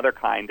abolish another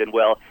kind and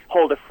we'll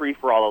hold a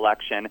free-for-all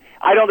election.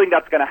 I don't think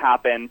that's going to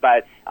happen,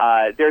 but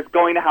there's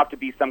going to have to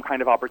be some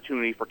kind of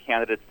opportunity for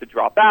candidates to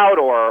drop out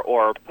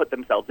or put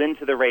themselves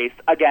into the race.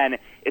 Again,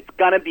 it's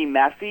going to be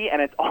messy,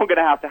 and it's all going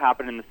to have to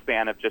happen in the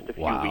span of just a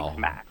few weeks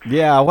max.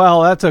 Yeah,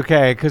 well, that's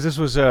okay, because this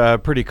was a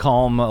pretty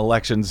calm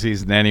election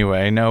season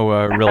anyway.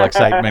 No real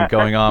excitement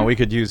going on. We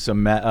could use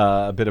some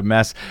a bit of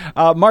mess.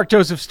 Mark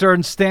Joseph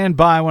Stern, stand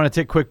by. I want to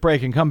take a quick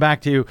break and come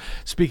back to you,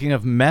 speaking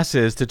of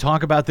messes, to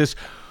talk about this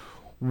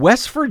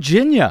West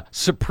Virginia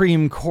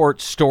Supreme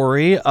Court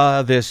story,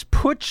 this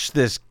putsch,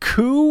 this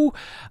coup,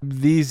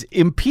 the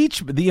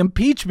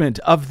impeachment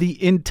of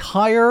the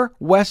entire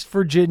West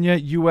Virginia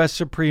U.S.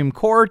 Supreme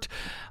Court,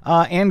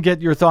 and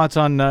get your thoughts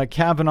on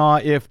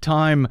Kavanaugh, if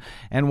time,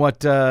 and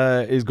what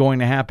is going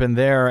to happen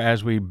there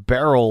as we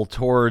barrel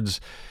towards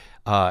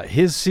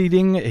his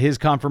seating, his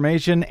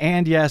confirmation,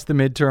 and yes, the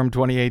midterm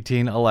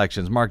 2018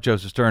 elections. Mark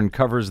Joseph Stern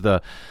covers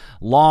the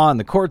law and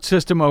the court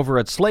system over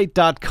at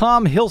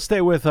Slate.com. He'll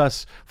stay with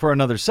us for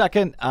another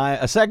segment.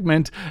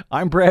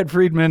 I'm Brad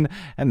Friedman,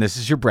 and this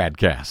is your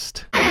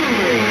BradCast.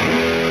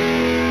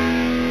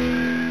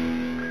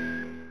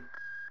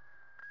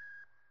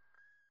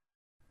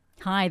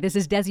 Hi, this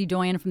is Desi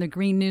Doyen from the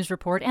Green News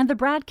Report and the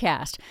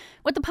BradCast.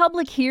 What the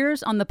public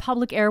hears on the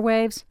public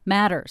airwaves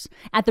matters.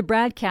 At the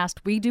BradCast,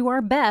 we do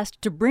our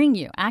best to bring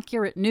you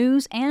accurate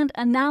news and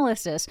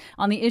analysis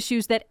on the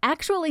issues that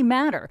actually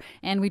matter,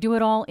 and we do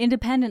it all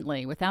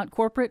independently, without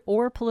corporate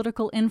or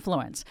political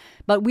influence.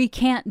 But we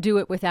can't do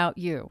it without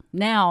you,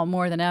 now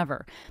more than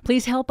ever.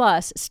 Please help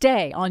us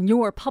stay on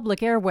your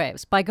public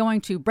airwaves by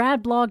going to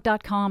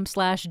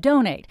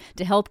bradblog.com/donate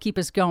to help keep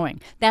us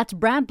going. That's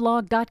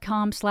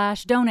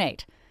bradblog.com/donate.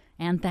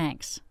 And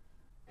thanks.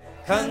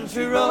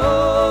 Country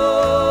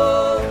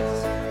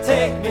roads,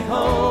 take me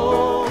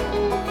home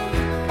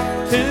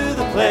to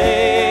the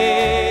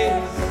place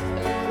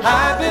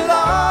I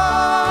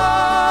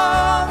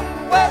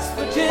belong, West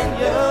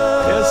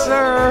Virginia. Yes,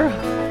 sir.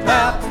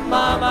 Mountain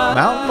Mama.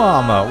 Mountain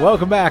Mama.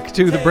 Welcome back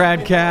to the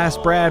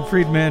BradCast. Brad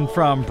Friedman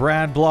from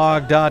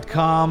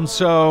bradblog.com.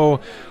 So,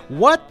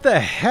 what the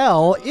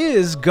hell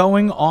is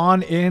going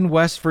on in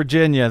West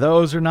Virginia?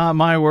 Those are not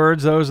my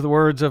words. Those are the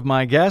words of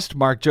my guest,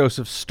 Mark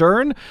Joseph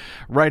Stern,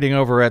 writing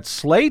over at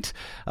Slate.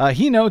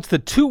 He notes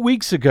that 2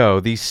 weeks ago,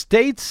 the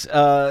state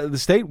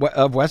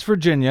of West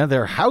Virginia,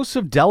 their House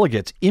of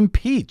Delegates,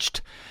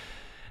 impeached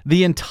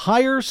the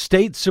entire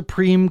state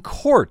Supreme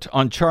Court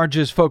on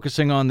charges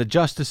focusing on the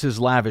justices'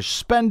 lavish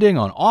spending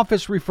on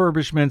office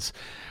refurbishments.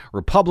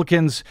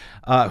 Republicans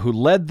who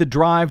led the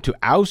drive to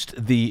oust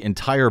the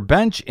entire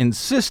bench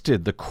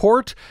insisted the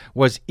court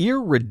was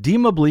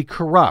irredeemably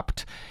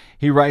corrupt.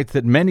 He writes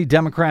that many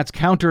Democrats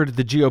countered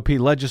the GOP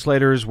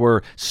legislators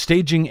were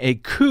staging a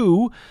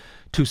coup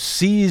to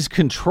seize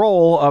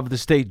control of the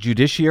state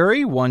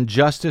judiciary. One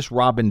Justice,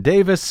 Robin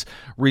Davis,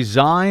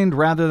 resigned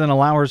rather than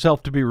allow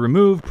herself to be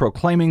removed,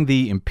 proclaiming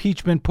the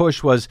impeachment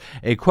push was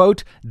a,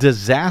 quote,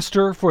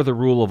 disaster for the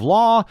rule of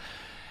law,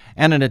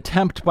 and an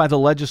attempt by the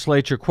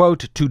legislature,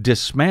 quote, to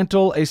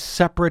dismantle a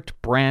separate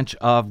branch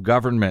of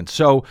government.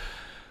 So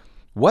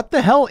what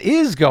the hell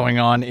is going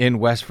on in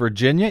West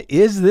Virginia?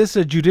 Is this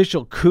a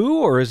judicial coup,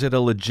 or is it a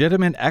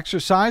legitimate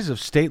exercise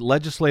of state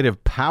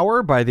legislative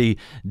power by the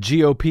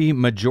GOP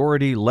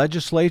majority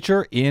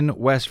legislature in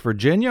West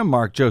Virginia?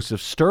 Mark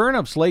Joseph Stern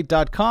of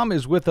Slate.com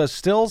is with us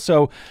still.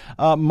 So,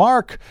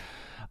 Mark,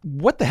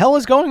 what the hell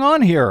is going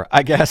on here,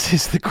 I guess,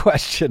 is the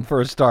question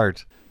for a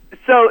start.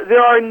 So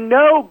there are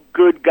no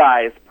good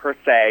guys, per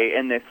se,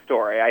 in this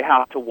story, I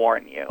have to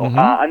warn you.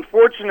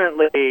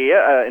 Unfortunately,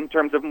 in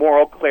terms of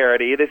moral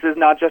clarity, this is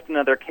not just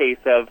another case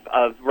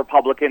of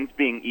Republicans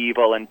being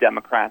evil and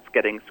Democrats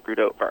getting screwed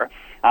over.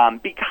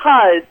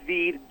 Because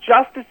the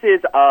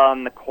justices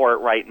on the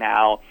court right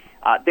now,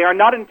 they are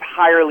not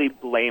entirely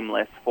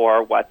blameless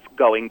for what's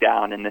going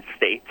down in the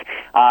state.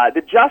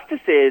 The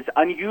justices,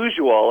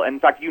 unusual,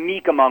 in fact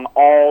unique among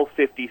all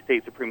 50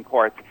 state Supreme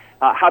Courts,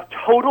 have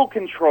total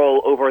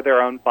control over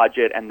their own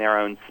budget and their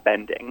own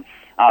spending.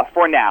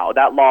 for now.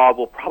 That law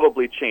will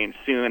probably change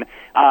soon.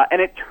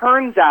 And it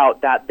turns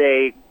out that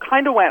they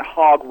kind of went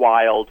hog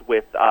wild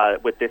with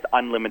this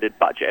unlimited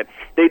budget.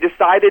 They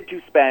decided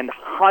to spend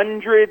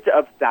hundreds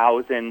of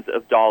thousands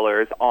of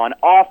dollars on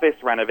office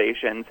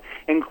renovations,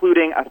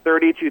 including a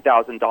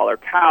 $32,000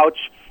 couch,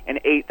 an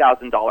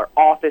 $8,000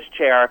 office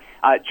chair,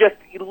 just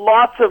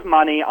lots of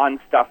money on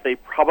stuff they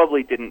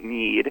probably didn't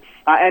need.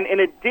 And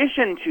in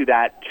addition to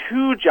that,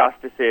 two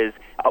justices,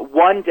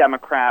 one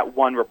Democrat,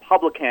 one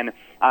Republican,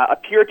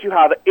 appear to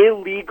have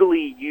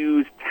illegally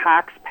used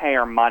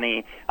taxpayer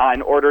money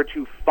in order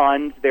to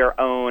fund their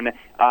own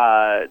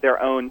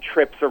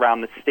trips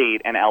around the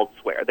state and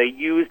elsewhere. They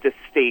used a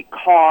state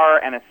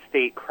car and a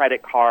state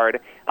credit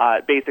card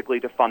basically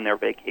to fund their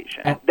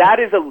vacation. That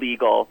is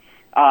illegal.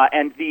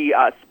 And the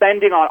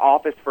spending on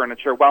office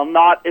furniture, while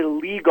not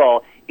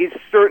illegal, is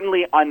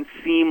certainly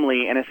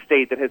unseemly in a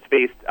state that has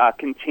faced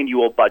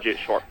continual budget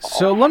shortfalls.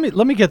 So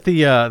let me get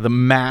the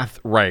math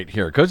right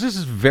here, because this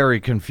is very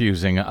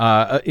confusing.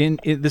 In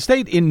the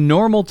state, in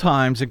normal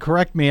times, and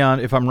correct me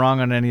if I'm wrong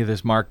on any of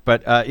this, Mark,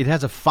 but it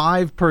has a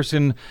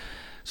 5-person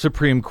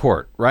Supreme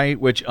Court, right?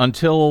 Which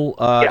until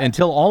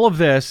all of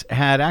this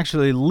had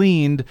actually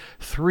leaned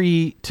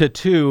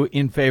 3-2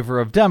 in favor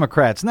of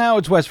Democrats. Now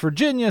it's West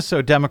Virginia,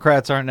 so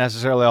Democrats aren't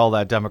necessarily all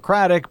that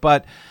Democratic,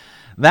 but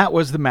that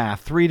was the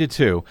math,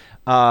 3-2.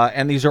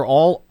 And these are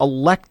all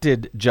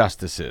elected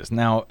justices.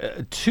 Now,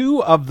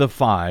 2 of the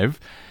 5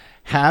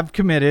 have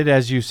committed,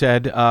 as you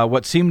said,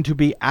 what seemed to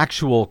be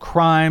actual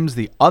crimes.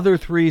 The other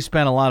 3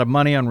 spent a lot of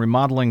money on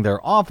remodeling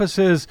their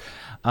offices,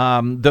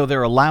 though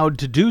they're allowed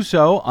to do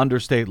so under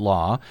state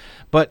law.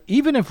 But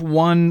even if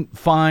one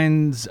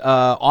finds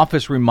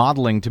office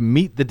remodeling to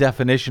meet the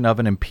definition of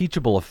an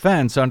impeachable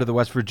offense under the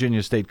West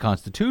Virginia state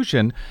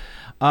constitution,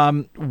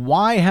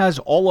 why has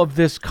all of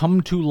this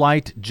come to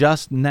light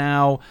just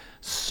now,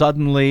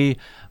 suddenly,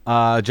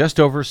 just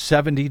over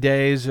 70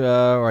 days,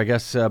 or I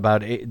guess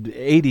about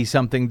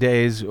 80-something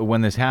days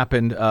when this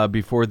happened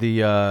before the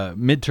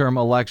midterm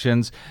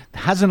elections?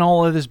 Hasn't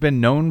all of this been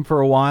known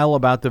for a while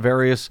about the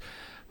various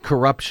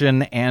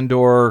corruption and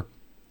or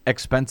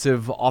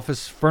expensive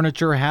office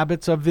furniture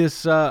habits of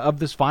this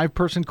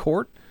 5-person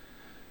court?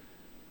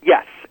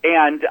 Yes,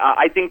 and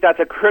I think that's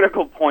a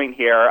critical point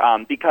here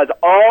because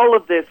all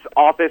of this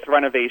office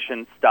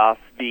renovation stuff,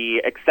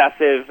 the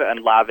excessive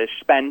and lavish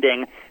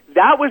spending,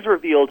 that was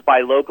revealed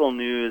by local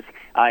news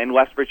in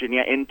West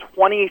Virginia in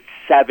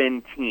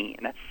 2017.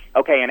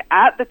 Okay, and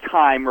at the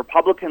time,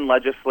 Republican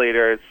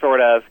legislators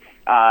sort of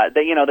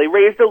they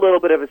raised a little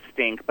bit of a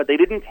stink, but they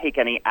didn't take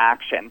any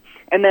action.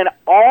 And then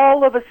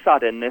all of a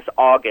sudden, this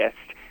August,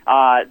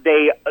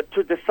 they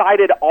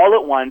decided all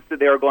at once that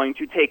they were going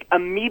to take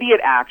immediate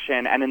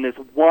action, and in this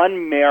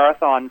one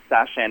marathon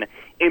session,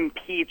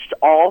 impeached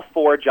all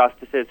 4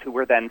 justices who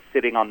were then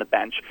sitting on the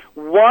bench.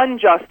 One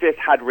justice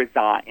had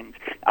resigned.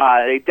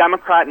 A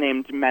Democrat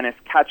named Menace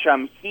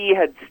Ketchum, he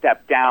had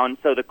stepped down,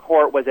 so the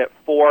court was at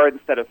 4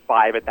 instead of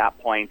 5 at that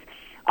point.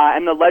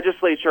 And the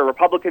legislature,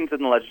 Republicans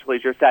in the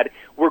legislature, said,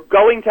 we're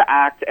going to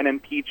act and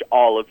impeach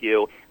all of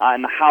you.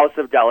 And the House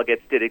of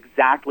Delegates did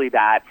exactly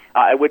that,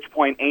 at which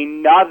point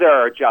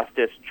another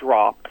justice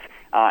dropped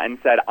and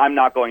said, I'm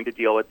not going to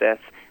deal with this.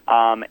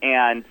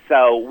 And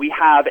so we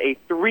have a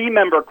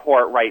 3-member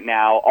court right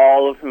now,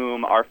 all of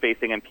whom are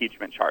facing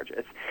impeachment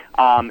charges.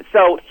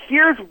 So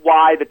here's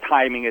why the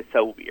timing is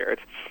so weird.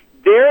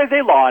 There is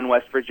a law in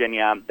West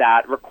Virginia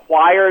that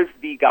requires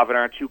the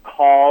governor to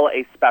call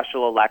a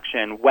special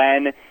election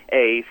when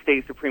a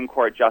state Supreme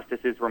Court justice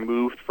is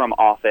removed from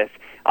office,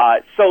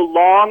 so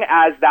long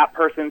as that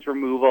person's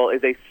removal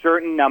is a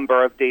certain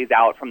number of days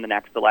out from the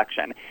next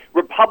election.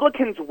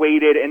 Republicans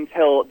waited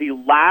until the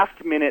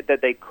last minute that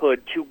they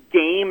could to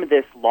game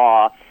this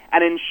law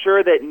and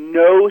ensure that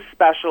no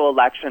special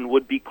election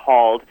would be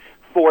called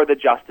for the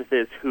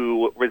justices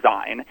who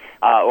resign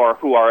or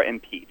who are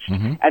impeached.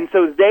 Mm-hmm. And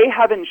so they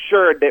have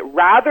ensured that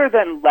rather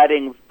than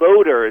letting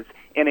voters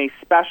in a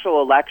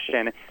special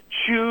election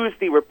choose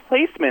the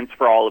replacements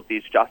for all of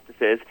these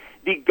justices,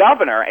 the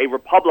governor, a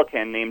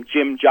Republican named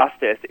Jim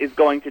Justice, is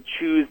going to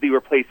choose the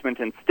replacement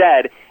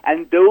instead,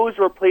 and those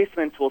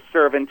replacements will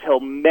serve until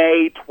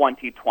May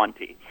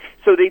 2020.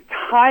 So they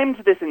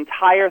timed this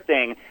entire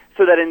thing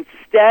so that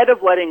instead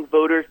of letting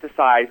voters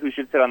decide who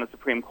should sit on the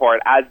Supreme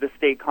Court, as the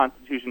state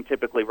constitution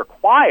typically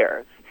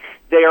requires,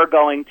 they are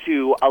going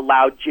to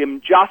allow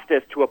Jim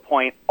Justice to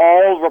appoint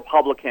all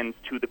Republicans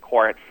to the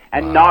court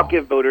and not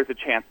give voters a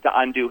chance to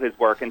undo his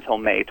work until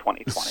May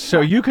 2020.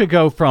 So you could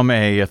go from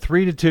a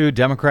 3-2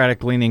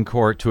 Democratic-leaning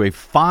court to a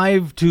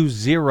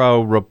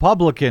 5-0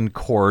 Republican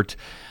court,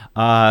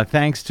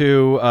 thanks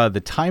to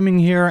the timing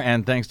here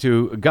and thanks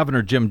to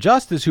Governor Jim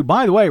Justice, who,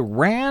 by the way,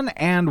 ran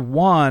and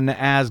won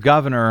as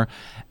governor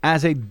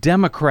as a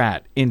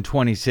Democrat in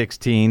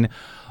 2016,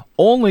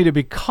 only to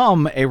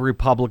become a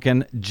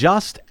Republican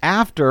just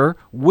after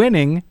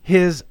winning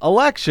his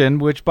election,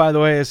 which, by the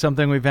way, is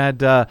something we've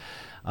had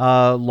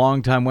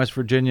longtime West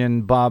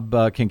Virginian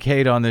Bob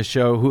Kincaid on this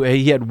show, who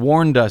he had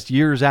warned us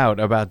years out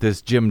about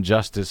this Jim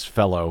Justice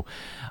fellow.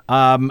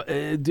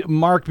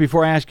 Mark,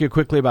 before I ask you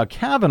quickly about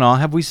Kavanaugh,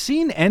 have we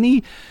seen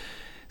any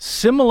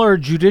similar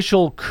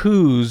judicial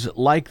coups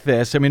like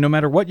this? I mean, no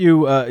matter what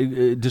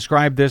you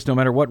describe this, no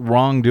matter what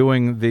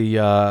wrongdoing the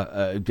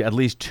at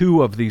least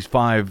two of these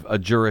five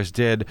jurists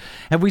did,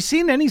 have we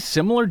seen any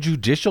similar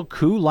judicial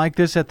coup like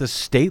this at the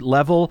state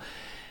level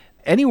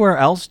anywhere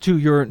else to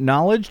your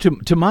knowledge?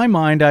 To my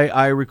mind,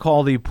 I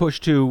recall the push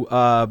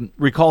to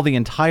recall the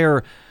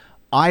entire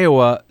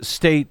Iowa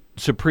State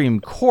Supreme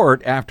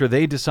Court after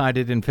they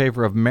decided in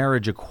favor of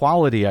marriage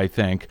equality, I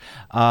think,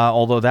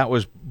 although that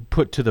was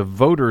put to the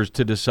voters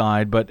to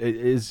decide. But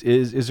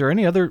is there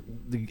any other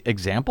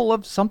example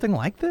of something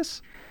like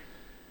this?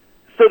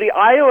 So the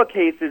Iowa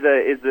case is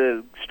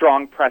a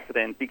strong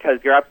precedent because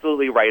you're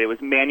absolutely right. It was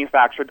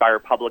manufactured by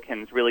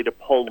Republicans really to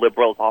pull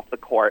liberals off the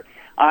court.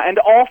 And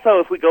also,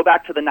 if we go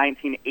back to the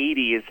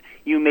 1980s,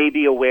 you may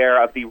be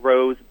aware of the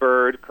Rose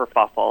Bird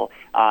kerfuffle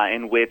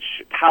in which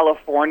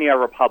California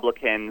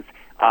Republicans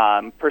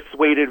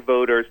persuaded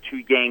voters to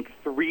yank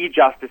three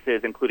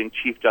justices, including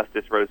Chief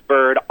Justice Rose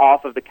Bird,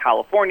 off of the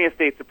California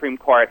State Supreme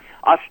Court,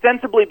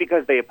 ostensibly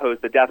because they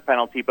opposed the death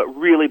penalty, but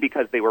really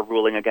because they were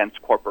ruling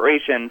against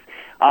corporations.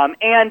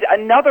 And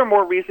another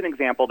more recent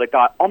example that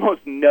got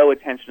almost no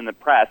attention in the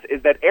press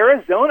is that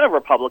Arizona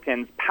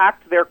Republicans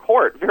packed their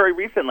court very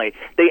recently.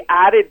 They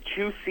added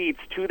 2 seats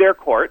to their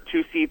court,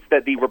 2 seats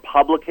that the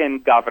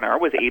Republican governor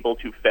was able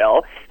to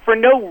fill for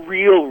no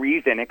real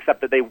reason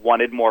except that they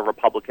wanted more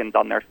Republicans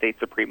on their state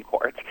Supreme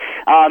Court.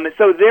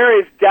 So there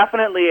is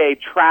definitely a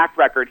track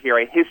record here,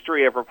 a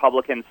history of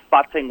Republicans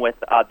futzing with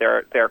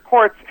their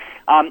courts.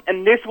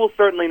 And this will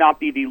certainly not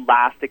be the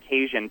last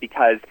occasion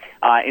because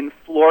in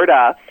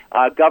Florida,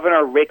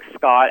 Governor Rick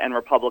Scott and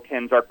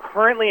Republicans are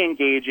currently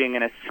engaging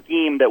in a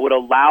scheme that would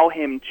allow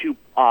him to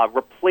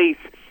replace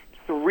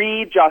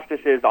 3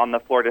 justices on the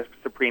Florida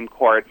Supreme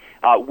Court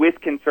with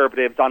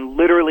conservatives on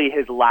literally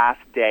his last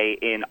day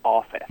in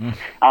office.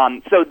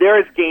 So there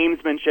is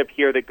gamesmanship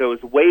here that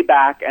goes way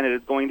back, and it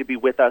is going to be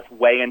with us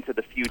way into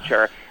the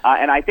future.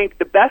 And I think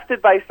the best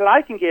advice that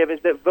I can give is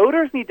that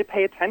voters need to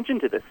pay attention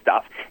to this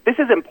stuff. This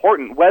is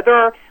important.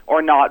 Whether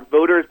or not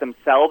voters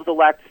themselves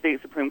elect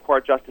state Supreme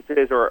Court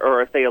justices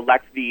or if they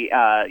elect the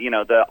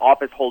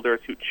office holders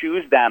who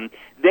choose them,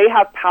 they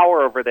have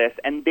power over this,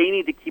 and they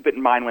need to keep it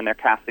in mind when they're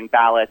casting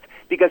ballots,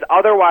 because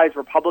otherwise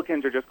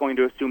Republicans are just going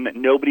to assume that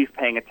nobody's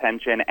paying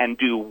attention and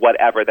do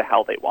whatever the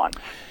hell they want.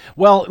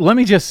 Well, let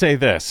me just say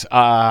this.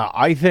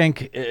 I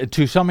think,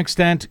 to some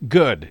extent,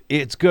 good.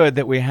 It's good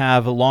that we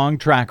have a long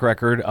track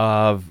record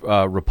of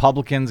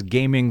Republicans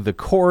gaming the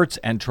courts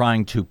and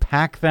trying to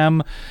pack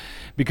them.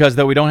 Because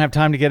though we don't have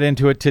time to get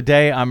into it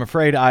today, I'm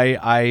afraid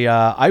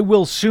I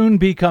will soon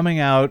be coming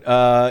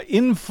out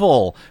in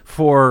full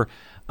for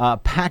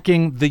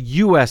packing the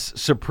U.S.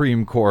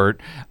 Supreme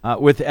Court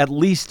with at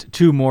least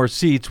 2 more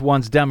seats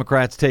once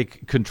Democrats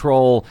take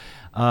control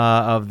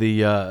of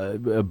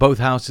the both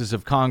houses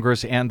of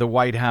Congress and the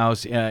White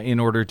House in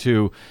order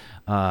to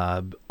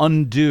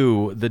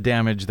undo the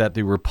damage that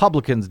the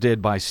Republicans did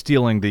by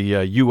stealing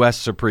the U.S.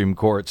 Supreme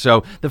Court.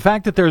 So the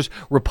fact that there's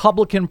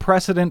Republican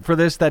precedent for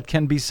this that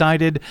can be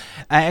cited,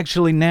 I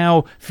actually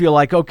now feel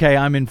like, okay,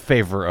 I'm in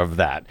favor of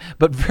that.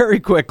 But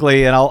very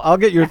quickly, and I'll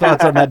get your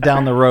thoughts on that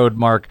down the road,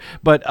 Mark,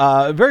 but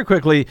very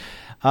quickly,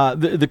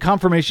 the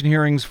confirmation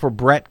hearings for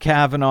Brett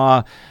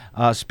Kavanaugh,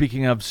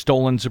 speaking of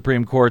stolen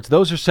Supreme Courts,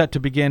 those are set to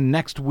begin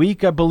next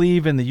week, I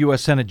believe, in the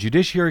U.S. Senate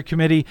Judiciary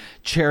Committee,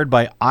 chaired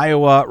by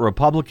Iowa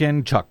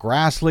Republican Chuck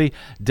Grassley.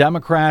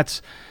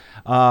 Democrats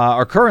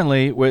are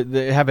currently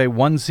they have a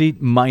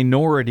 1-seat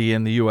minority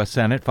in the U.S.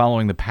 Senate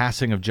following the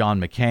passing of John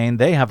McCain.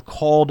 They have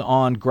called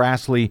on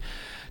Grassley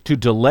to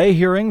delay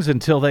hearings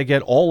until they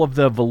get all of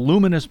the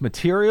voluminous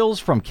materials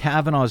from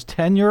Kavanaugh's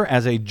tenure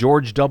as a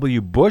George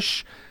W.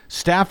 Bush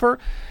staffer.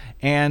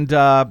 And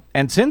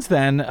since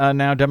then,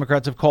 now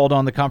Democrats have called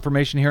on the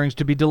confirmation hearings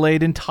to be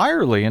delayed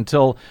entirely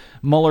until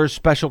Mueller's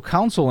special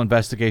counsel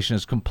investigation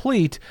is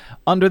complete,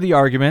 under the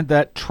argument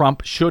that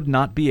Trump should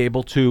not be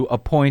able to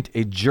appoint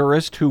a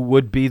jurist who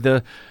would be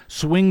the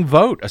swing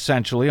vote,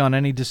 essentially, on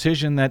any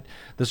decision that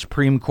the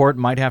Supreme Court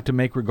might have to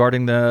make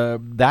regarding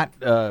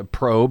that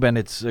probe and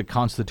its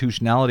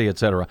constitutionality, et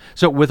cetera.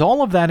 So with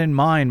all of that in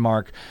mind,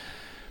 Mark,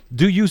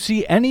 do you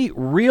see any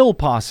real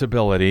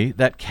possibility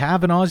that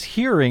Kavanaugh's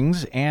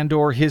hearings and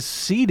or his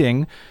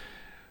seating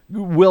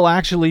will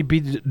actually be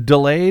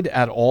delayed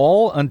at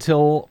all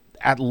until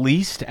at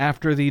least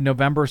after the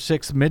November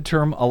 6th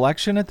midterm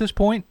election at this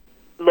point?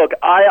 Look,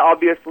 I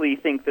obviously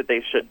think that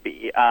they should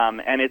be,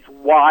 and it's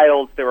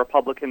wild the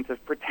Republicans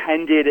have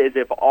pretended as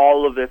if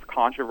all of this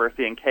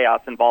controversy and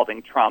chaos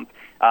involving Trump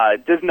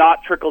does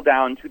not trickle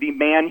down to the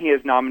man he has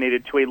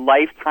nominated to a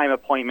lifetime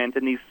appointment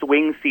in the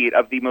swing seat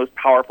of the most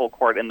powerful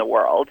court in the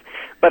world.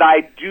 But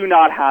I do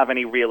not have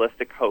any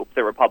realistic hope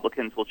that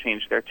Republicans will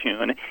change their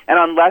tune. And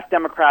unless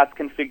Democrats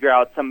can figure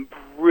out some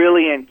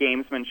brilliant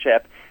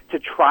gamesmanship to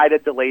try to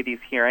delay these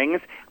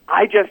hearings.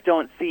 I just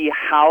don't see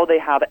how they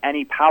have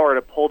any power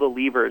to pull the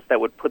levers that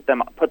would put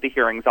the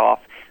hearings off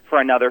for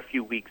another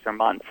few weeks or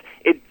months.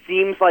 It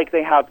seems like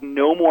they have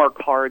no more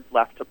cards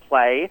left to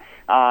play,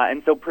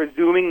 and so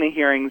presuming the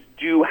hearings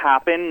do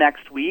happen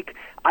next week,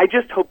 I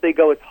just hope they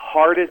go as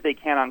hard as they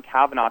can on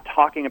Kavanaugh,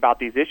 talking about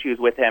these issues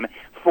with him,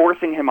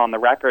 forcing him on the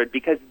record,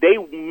 because they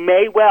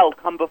may well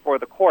come before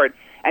the court,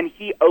 and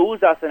he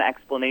owes us an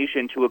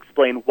explanation to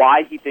explain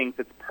why he thinks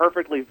it's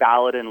perfectly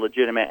valid and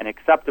legitimate and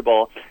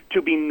acceptable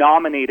to be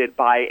nominated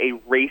by a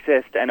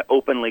racist and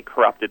openly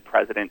corrupted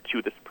president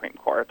to the Supreme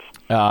Court.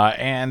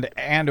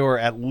 And or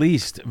at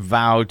least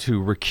vow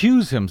to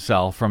recuse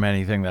himself from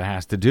anything that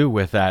has to do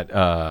with that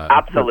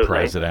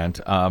president.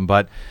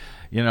 But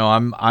you know,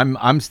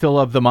 I'm still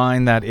of the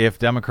mind that if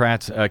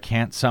Democrats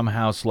can't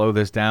somehow slow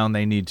this down,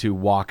 they need to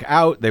walk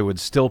out. They would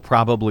still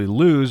probably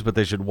lose, but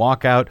they should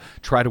walk out,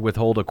 try to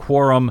withhold a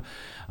quorum.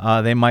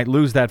 They might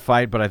lose that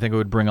fight, but I think it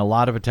would bring a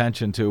lot of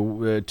attention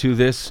to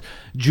this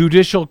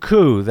judicial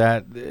coup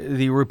that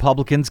the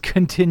Republicans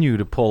continue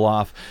to pull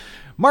off.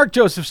 Mark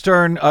Joseph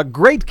Stern,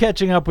 great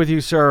catching up with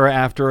you, sir,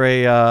 after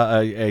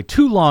a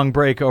too long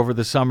break over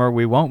the summer.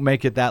 We won't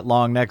make it that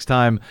long next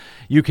time.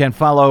 You can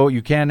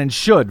and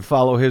should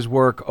follow his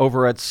work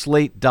over at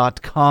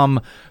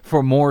Slate.com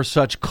for more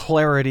such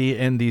clarity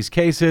in these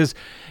cases.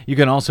 You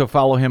can also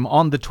follow him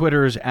on the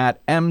Twitters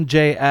at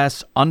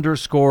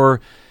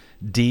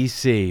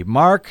MJS_DC.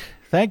 Mark,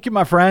 thank you,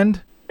 my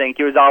friend. Thank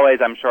you as always.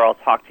 I'm sure I'll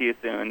talk to you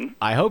soon.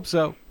 I hope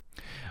so.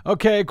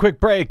 Okay,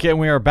 quick break, and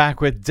we are back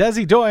with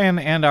Desi Doyen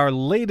and our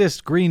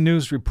latest Green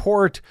News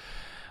report.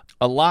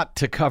 A lot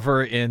to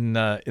cover in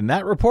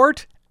that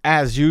report,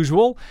 as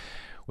usual.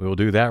 We will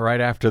do that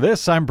right after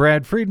this. I'm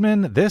Brad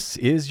Friedman. This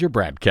is your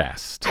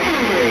BradCast.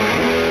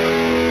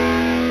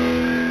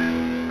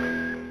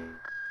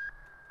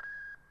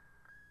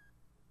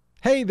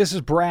 Hey, this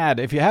is Brad.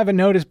 If you haven't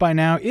noticed by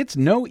now, it's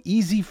no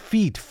easy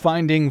feat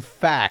finding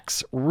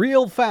facts,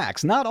 real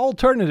facts, not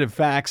alternative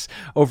facts,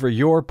 over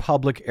your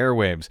public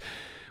airwaves.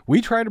 We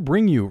try to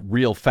bring you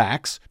real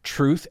facts,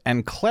 truth,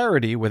 and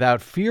clarity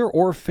without fear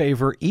or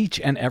favor each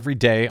and every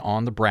day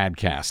on the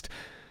BradCast.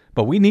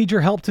 But we need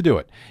your help to do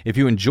it. If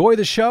you enjoy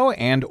the show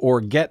and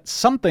or get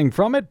something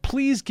from it,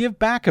 please give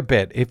back a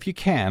bit if you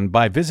can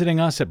by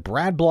visiting us at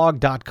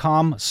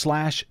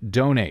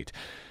bradblog.com/donate.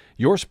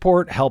 Your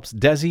support helps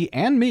Desi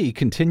and me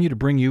continue to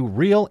bring you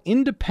real,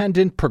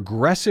 independent,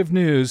 progressive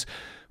news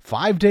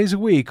 5 days a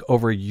week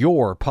over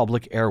your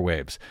public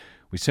airwaves.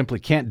 We simply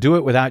can't do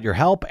it without your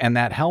help, and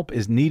that help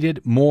is needed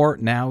more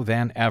now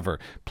than ever.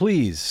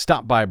 Please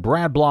stop by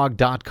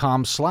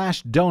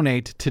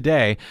bradblog.com/donate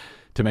today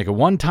to make a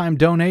one-time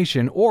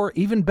donation or,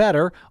 even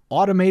better,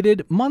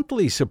 automated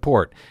monthly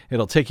support.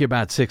 It'll take you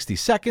about 60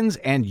 seconds,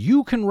 and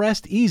you can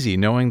rest easy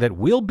knowing that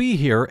we'll be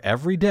here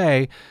every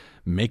day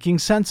making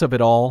sense of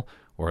it all,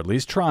 or at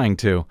least trying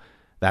to.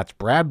 That's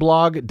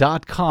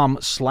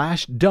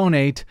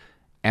bradblog.com/donate,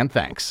 and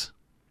thanks.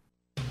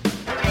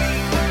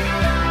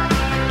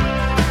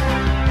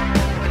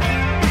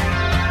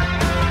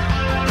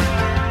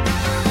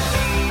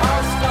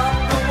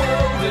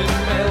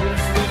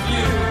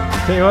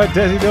 Tell you what,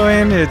 Desi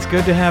Doyen, it's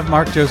good to have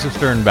Mark Joseph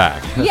Stern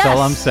back. That's all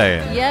I'm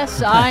saying.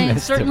 Yes, I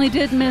certainly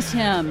did miss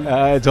him.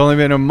 It's only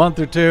been a month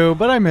or two,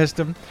 but I missed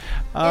him.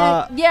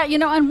 Yeah, you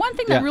know, and one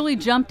thing that really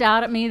jumped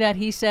out at me that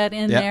he said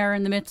in there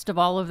in the midst of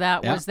all of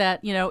that was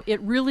that, you know,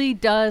 it really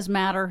does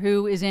matter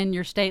who is in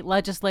your state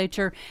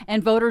legislature,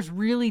 and voters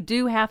really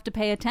do have to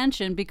pay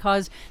attention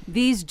because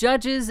these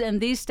judges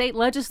and these state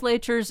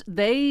legislatures,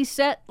 they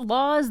set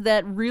laws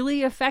that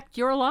really affect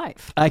your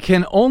life. I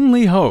can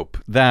only hope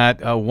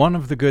that one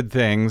of the good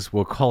things,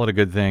 we'll call it a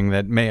good thing,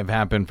 that may have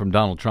happened from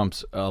Donald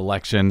Trump's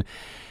election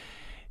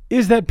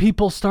is that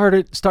people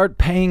start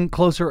paying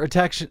closer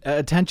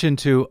attention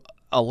to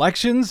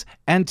elections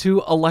and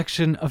to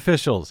election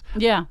officials.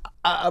 Yeah.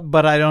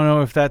 But I don't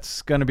know if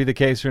that's going to be the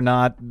case or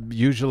not.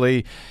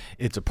 Usually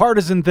it's a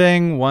partisan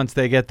thing. Once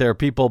they get their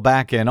people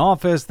back in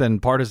office, then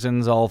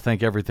partisans all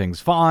think everything's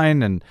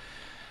fine. And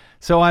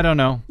so I don't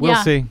know. We'll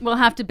see. We'll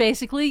have to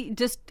basically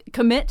just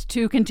commit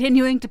to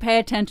continuing to pay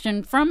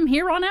attention from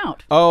here on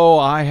out. Oh,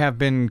 I have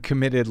been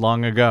committed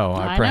long ago.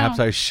 Perhaps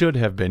know. I should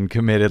have been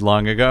committed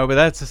long ago, but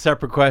that's a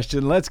separate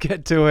question. Let's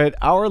get to it.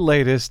 Our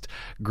latest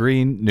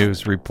Green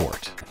News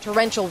Report.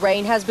 Torrential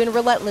rain has been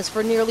relentless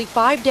for nearly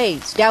 5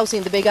 days,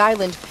 dousing the Big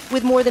Island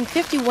with more than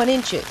 51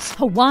 inches.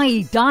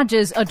 Hawaii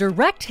dodges a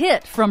direct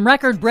hit from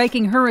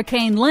record-breaking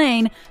Hurricane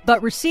Lane,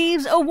 but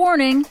receives a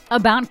warning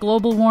about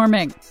global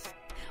warming.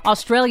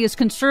 Australia's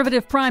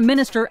Conservative Prime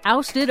Minister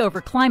ousted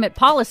over climate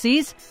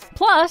policies.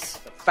 Plus,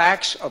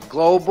 facts of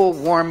global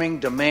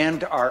warming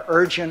demand our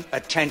urgent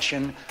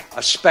attention,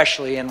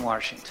 especially in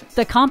Washington.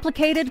 The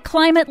complicated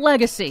climate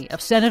legacy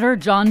of Senator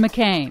John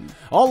McCain.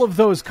 All of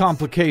those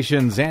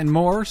complications and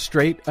more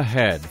straight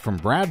ahead. From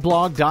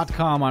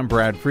BradBlog.com, I'm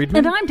Brad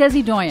Friedman. And I'm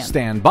Desi Doyen.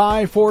 Stand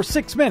by for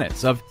 6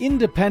 minutes of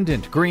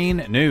independent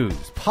green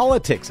news,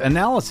 politics,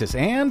 analysis,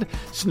 and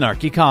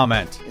snarky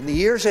comment. In the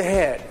years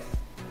ahead,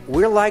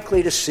 we're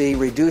likely to see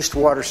reduced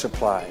water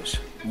supplies,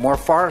 more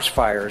forest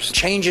fires,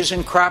 changes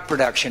in crop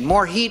production,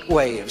 more heat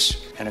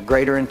waves, and a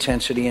greater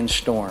intensity in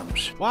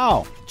storms.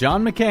 Wow,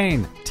 John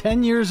McCain,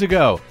 10 years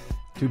ago.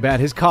 Too bad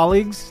his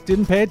colleagues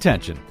didn't pay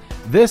attention.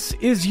 This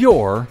is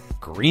your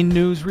Green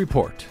News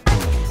Report.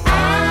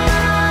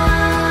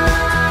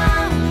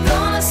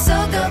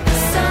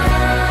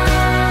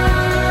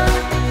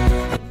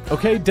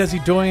 Okay,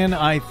 Desi Doyen,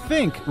 I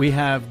think we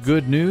have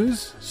good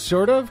news,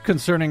 sort of,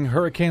 concerning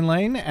Hurricane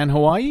Lane and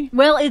Hawaii.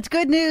 Well, it's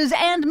good news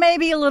and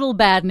maybe a little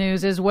bad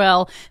news as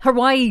well.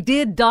 Hawaii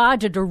did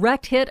dodge a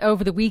direct hit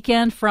over the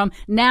weekend from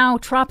now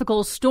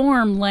Tropical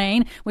Storm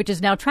Lane, which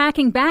is now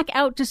tracking back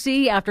out to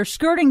sea after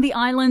skirting the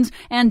islands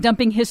and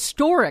dumping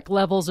historic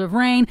levels of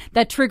rain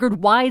that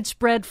triggered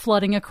widespread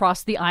flooding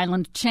across the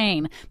island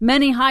chain.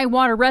 Many high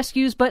water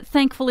rescues, but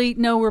thankfully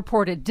no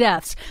reported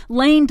deaths.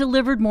 Lane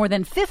delivered more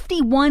than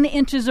 51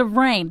 inches of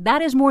rain.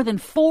 That is more than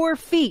 4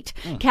 feet,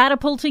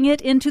 catapulting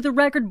it into the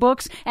record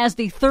books as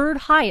the third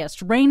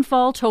highest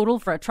rainfall total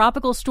for a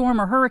tropical storm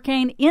or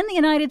hurricane in the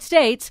United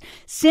States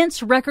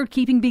since record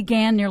keeping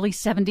began nearly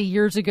 70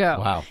 years ago.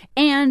 Wow.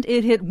 And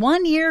it hit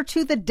 1 year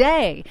to the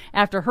day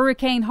after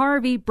Hurricane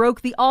Harvey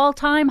broke the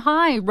all-time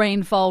high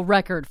rainfall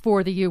record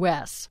for the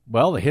U.S.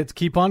 Well, the hits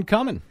keep on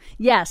coming.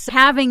 Yes,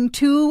 having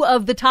 2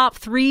 of the top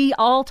 3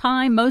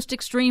 all-time most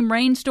extreme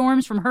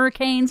rainstorms from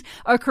hurricanes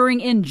occurring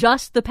in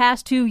just the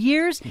past 2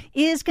 years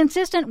is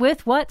consistent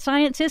with what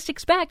scientists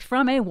expect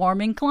from a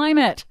warming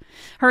climate.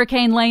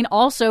 Hurricane Lane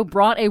also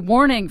brought a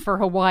warning for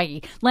Hawaii.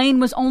 Lane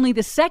was only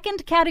the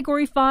second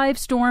Category 5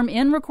 storm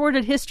in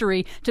recorded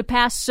history to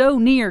pass so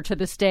near to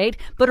the state,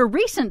 but a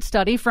recent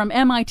study from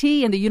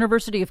MIT and the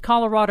University of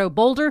Colorado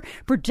Boulder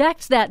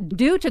projects that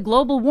due to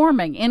global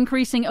warming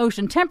increasing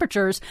ocean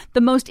temperatures, the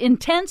most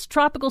intense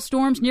tropical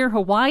storms near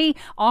Hawaii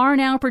are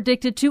now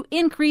predicted to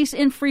increase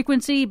in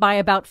frequency by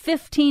about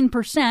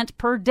 15%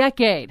 per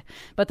decade.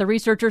 But the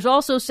researchers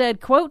also said,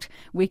 quote,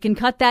 "We can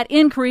cut that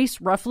increase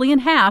roughly in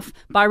half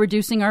by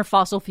reducing our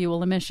fossil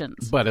fuel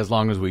emissions." But as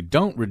long as we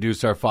don't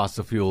reduce our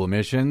fossil fuel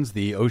emissions,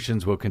 the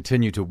oceans will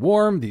continue to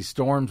warm, these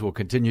storms will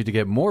continue to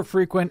get more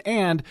frequent,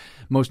 and,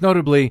 most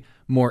notably,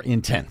 more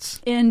intense.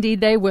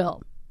 Indeed, they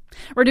will.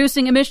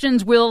 Reducing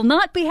emissions will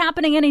not be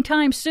happening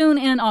anytime soon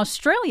in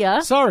Australia.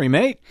 Sorry,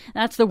 mate.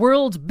 That's the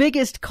world's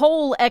biggest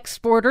coal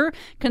exporter.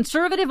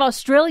 Conservative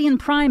Australian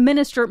Prime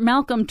Minister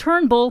Malcolm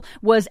Turnbull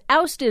was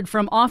ousted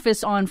from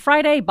office on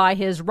Friday by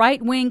his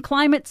right-wing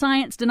climate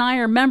science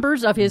denier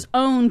members of his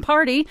own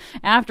party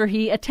after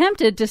he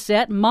attempted to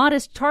set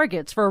modest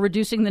targets for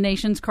reducing the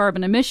nation's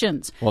carbon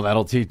emissions. Well,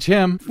 that'll teach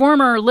him.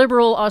 Former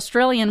Liberal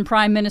Australian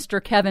Prime Minister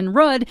Kevin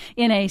Rudd,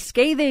 in a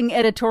scathing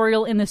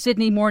editorial in the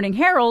Sydney Morning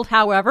Herald,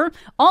 however,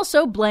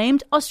 also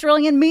blamed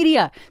Australian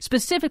media,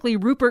 specifically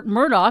Rupert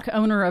Murdoch,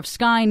 owner of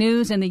Sky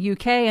News in the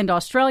UK and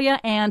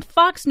Australia and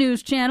Fox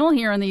News Channel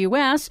here in the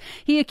US.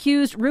 He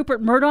accused Rupert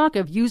Murdoch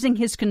of using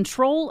his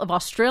control of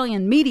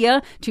Australian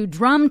media to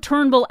drum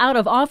Turnbull out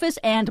of office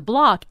and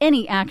block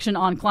any action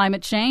on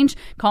climate change,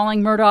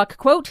 calling Murdoch,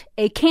 quote,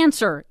 "a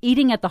cancer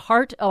eating at the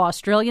heart of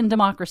Australian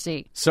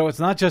democracy." So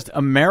it's not just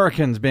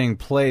Americans being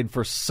played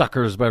for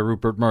suckers by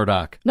Rupert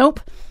Murdoch.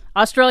 Nope.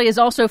 Australia is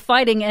also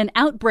fighting an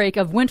outbreak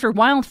of winter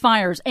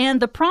wildfires, and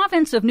the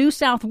province of New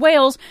South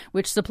Wales,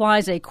 which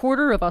supplies a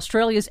quarter of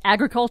Australia's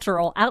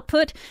agricultural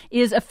output,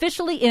 is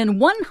officially in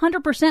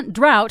 100%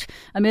 drought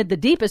amid the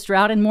deepest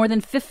drought in more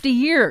than 50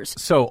 years.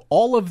 So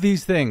all of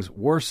these things,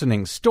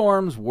 worsening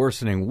storms,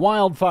 worsening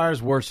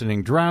wildfires,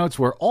 worsening droughts,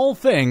 were all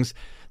things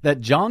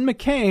that John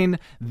McCain,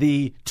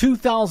 the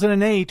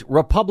 2008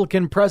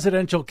 Republican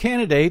presidential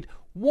candidate,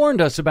 warned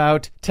us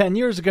about 10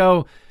 years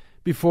ago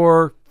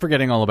before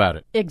forgetting all about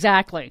it.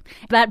 Exactly.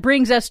 That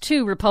brings us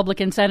to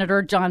Republican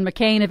Senator John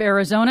McCain of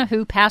Arizona,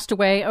 who passed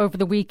away over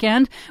the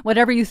weekend.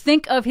 Whatever you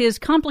think of his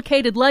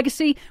complicated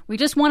legacy, we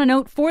just want to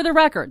note for the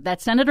record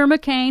that Senator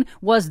McCain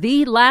was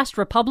the last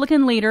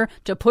Republican leader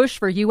to push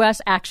for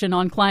U.S. action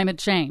on climate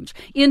change.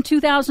 In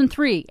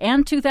 2003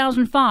 and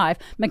 2005,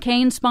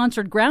 McCain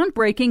sponsored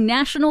groundbreaking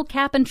national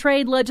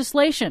cap-and-trade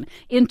legislation.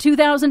 In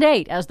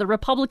 2008, as the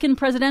Republican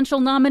presidential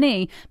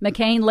nominee,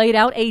 McCain laid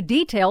out a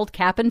detailed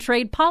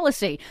cap-and-trade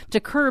policy to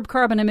curb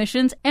carbon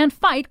emissions and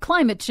fight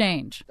climate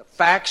change. The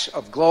facts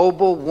of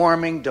global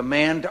warming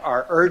demand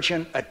our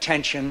urgent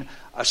attention,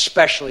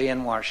 especially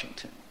in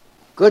Washington.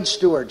 Good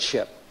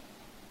stewardship,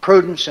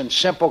 prudence, and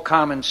simple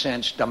common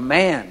sense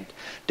demand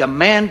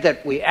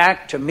that we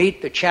act to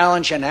meet the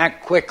challenge and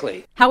act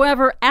quickly.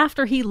 However,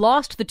 after he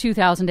lost the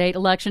 2008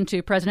 election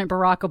to President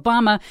Barack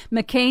Obama,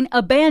 McCain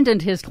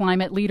abandoned his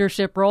climate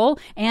leadership role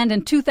and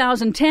in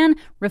 2010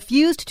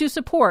 refused to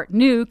support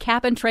new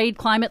cap-and-trade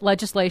climate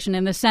legislation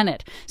in the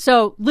Senate.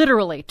 So,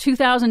 literally,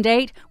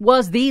 2008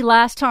 was the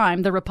last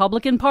time the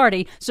Republican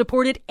Party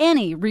supported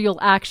any real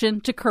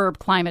action to curb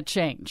climate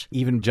change.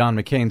 Even John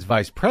McCain's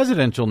vice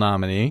presidential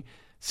nominee,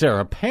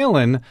 Sarah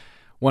Palin,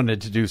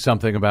 wanted to do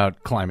something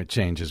about climate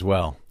change as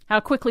well. How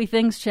quickly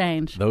things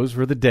change. Those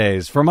were the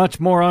days. For much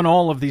more on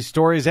all of these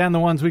stories and the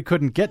ones we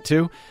couldn't get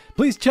to,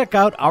 please check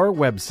out our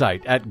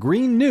website at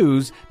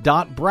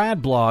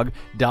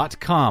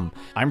greennews.bradblog.com.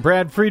 I'm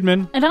Brad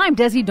Friedman. And I'm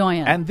Desi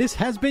Doyen. And this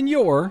has been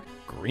your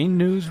Green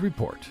News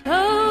Report.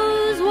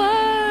 Those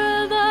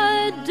were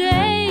the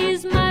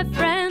days, my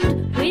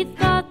friend. We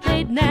thought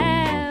they'd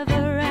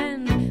never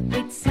end.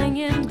 We'd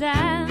sing and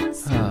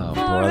dance. Oh,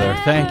 brother.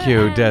 Thank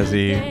you,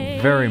 Desi,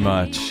 very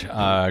much.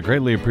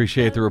 Greatly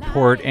appreciate the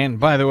report. And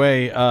by the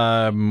way,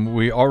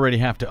 we already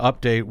have to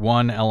update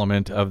one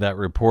element of that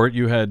report.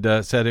 You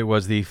had said it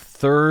was the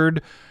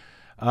third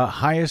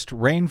highest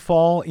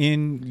rainfall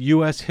in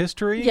U.S.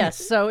 history? Yes,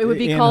 so it would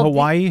be in called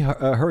Hawaii,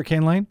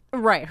 Hurricane Lane?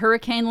 Right.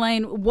 Hurricane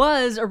Lane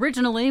was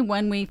originally,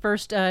 when we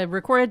first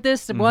recorded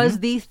this, was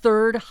the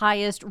third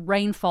highest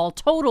rainfall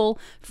total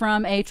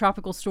from a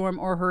tropical storm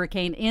or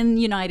hurricane in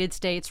United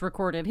States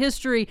recorded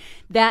history.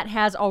 That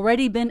has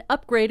already been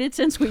upgraded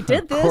since we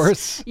did this. Of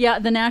course. Yeah,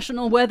 the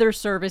National Weather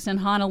Service in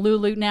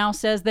Honolulu now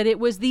says that it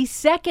was the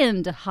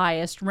second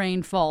highest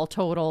rainfall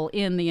total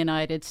in the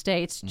United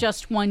States,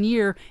 just 1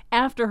 year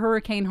after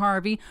Hurricane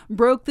Harvey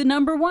broke the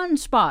number one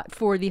spot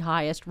for the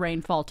highest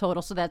rainfall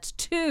total. So that's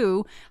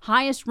two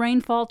highest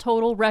rainfall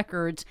total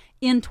records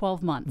in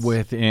 12 months.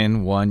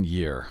 Within 1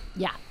 year.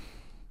 Yeah.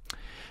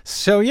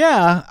 So,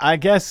 yeah, I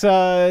guess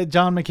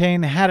John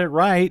McCain had it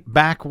right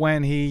back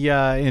when he,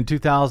 in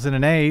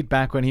 2008,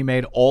 back when he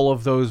made all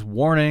of those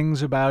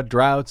warnings about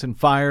droughts and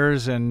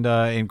fires and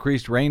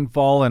increased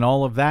rainfall and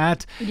all of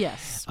that.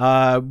 Yes.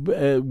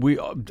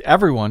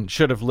 Everyone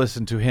should have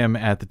listened to him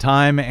at the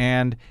time,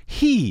 and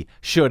he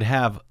should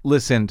have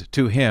listened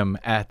to him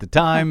at the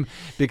time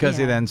because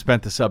he then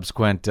spent the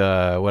subsequent,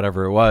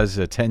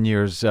 10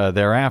 years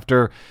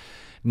thereafter,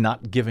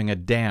 not giving a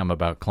damn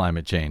about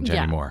climate change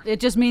anymore. It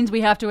just means we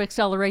have to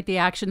accelerate the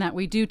action that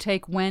we do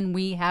take when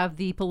we have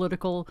the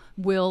political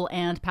will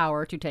and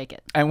power to take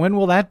it. And when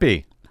will that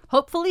be?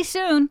 Hopefully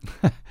soon.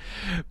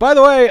 By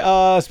the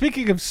way,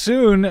 speaking of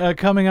soon,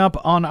 coming up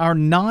on our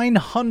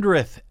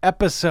 900th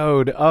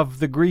episode of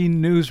the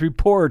Green News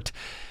Report.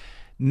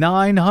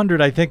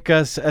 900, I think,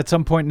 at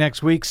some point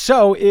next week.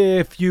 So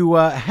if you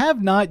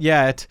have not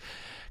yet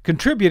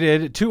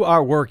contributed to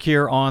our work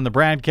here on the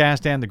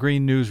BradCast and the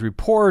Green News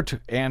Report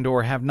and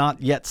or have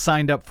not yet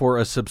signed up for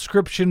a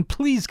subscription,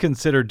 please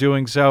consider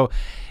doing so.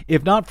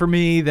 If not for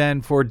me,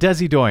 then for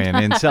Desi Doyen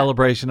in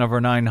celebration of our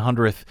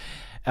 900th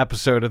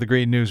episode of the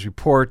Green News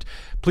Report.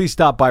 Please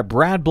stop by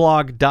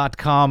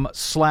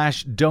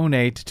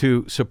bradblog.com/donate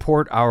to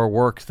support our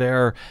work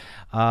there.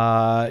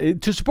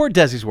 To support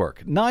Desi's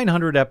work.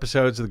 900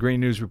 episodes of the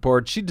Green News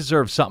Report. She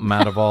deserves something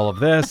out of all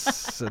of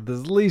this. The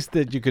least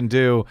that you can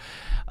do.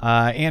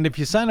 And if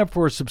you sign up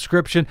for a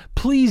subscription,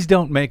 please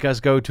don't make us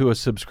go to a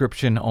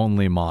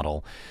subscription-only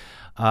model.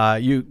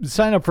 You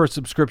sign up for a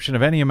subscription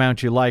of any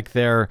amount you like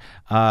there,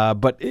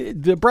 but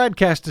the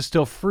BradCast is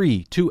still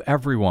free to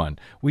everyone.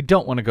 We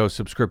don't want to go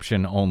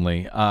subscription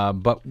only,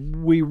 but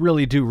we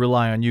really do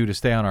rely on you to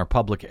stay on our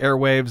public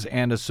airwaves,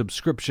 and a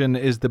subscription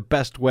is the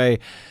best way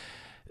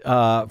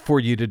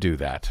for you to do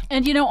that.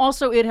 And,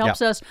 also it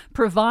helps us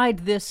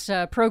provide this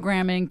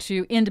programming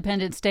to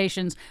independent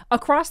stations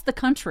across the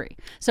country.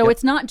 So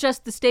it's not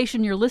just the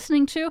station you're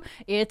listening to.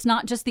 It's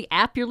not just the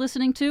app you're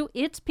listening to.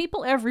 It's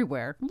people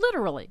everywhere.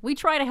 Literally. We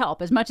try to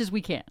help as much as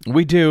we can.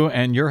 We do,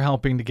 and you're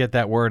helping to get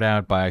that word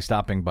out by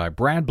stopping by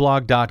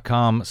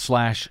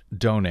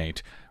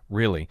bradblog.com/donate.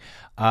 Really.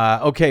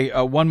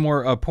 One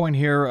more point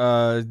here.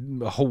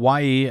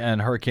 Hawaii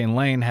and Hurricane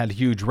Lane had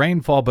huge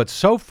rainfall, but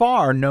so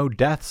far no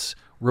deaths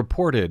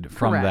reported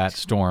from that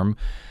storm,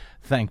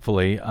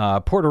 thankfully.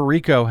 Puerto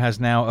Rico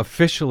has now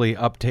officially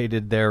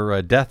updated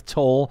their death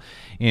toll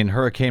in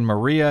Hurricane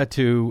Maria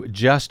to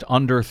just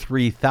under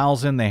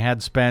 3,000. They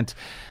had spent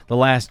the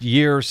last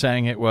year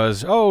saying it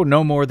was,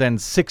 no more than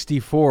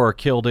 64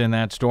 killed in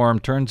that storm.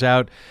 Turns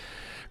out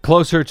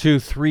closer to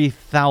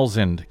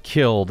 3,000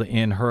 killed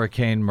in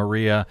Hurricane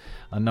Maria,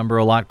 a number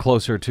a lot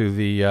closer to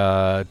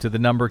the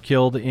number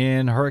killed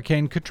in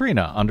Hurricane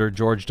Katrina under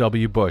George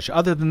W. Bush.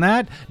 Other than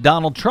that,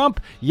 Donald Trump,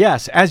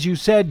 yes, as you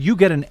said, you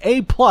get an A+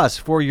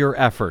 for your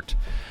effort.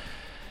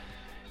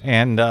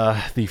 And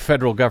the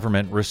federal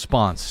government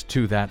response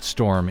to that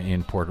storm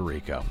in Puerto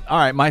Rico. All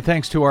right, my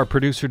thanks to our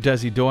producer,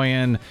 Desi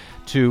Doyen,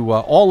 to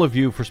all of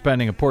you for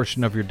spending a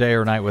portion of your day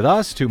or night with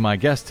us, to my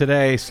guest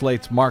today,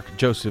 Slate's Mark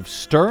Joseph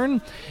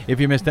Stern. If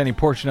you missed any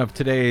portion of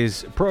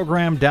today's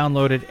program,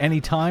 download it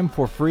anytime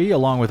for free,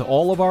 along with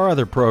all of our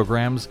other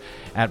programs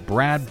at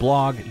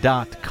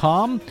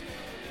bradblog.com.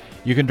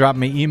 You can drop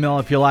me email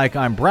if you like.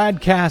 I'm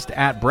BradCast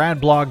at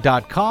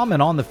bradblog.com.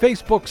 And on the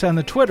Facebooks and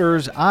the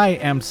Twitters, I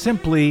am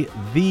simply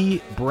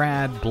the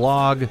Brad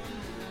Blog.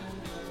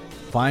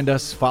 Find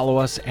us, follow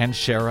us, and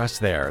share us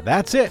there.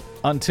 That's it.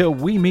 Until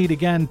we meet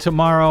again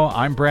tomorrow,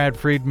 I'm Brad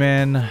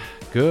Friedman.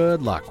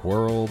 Good luck,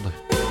 world.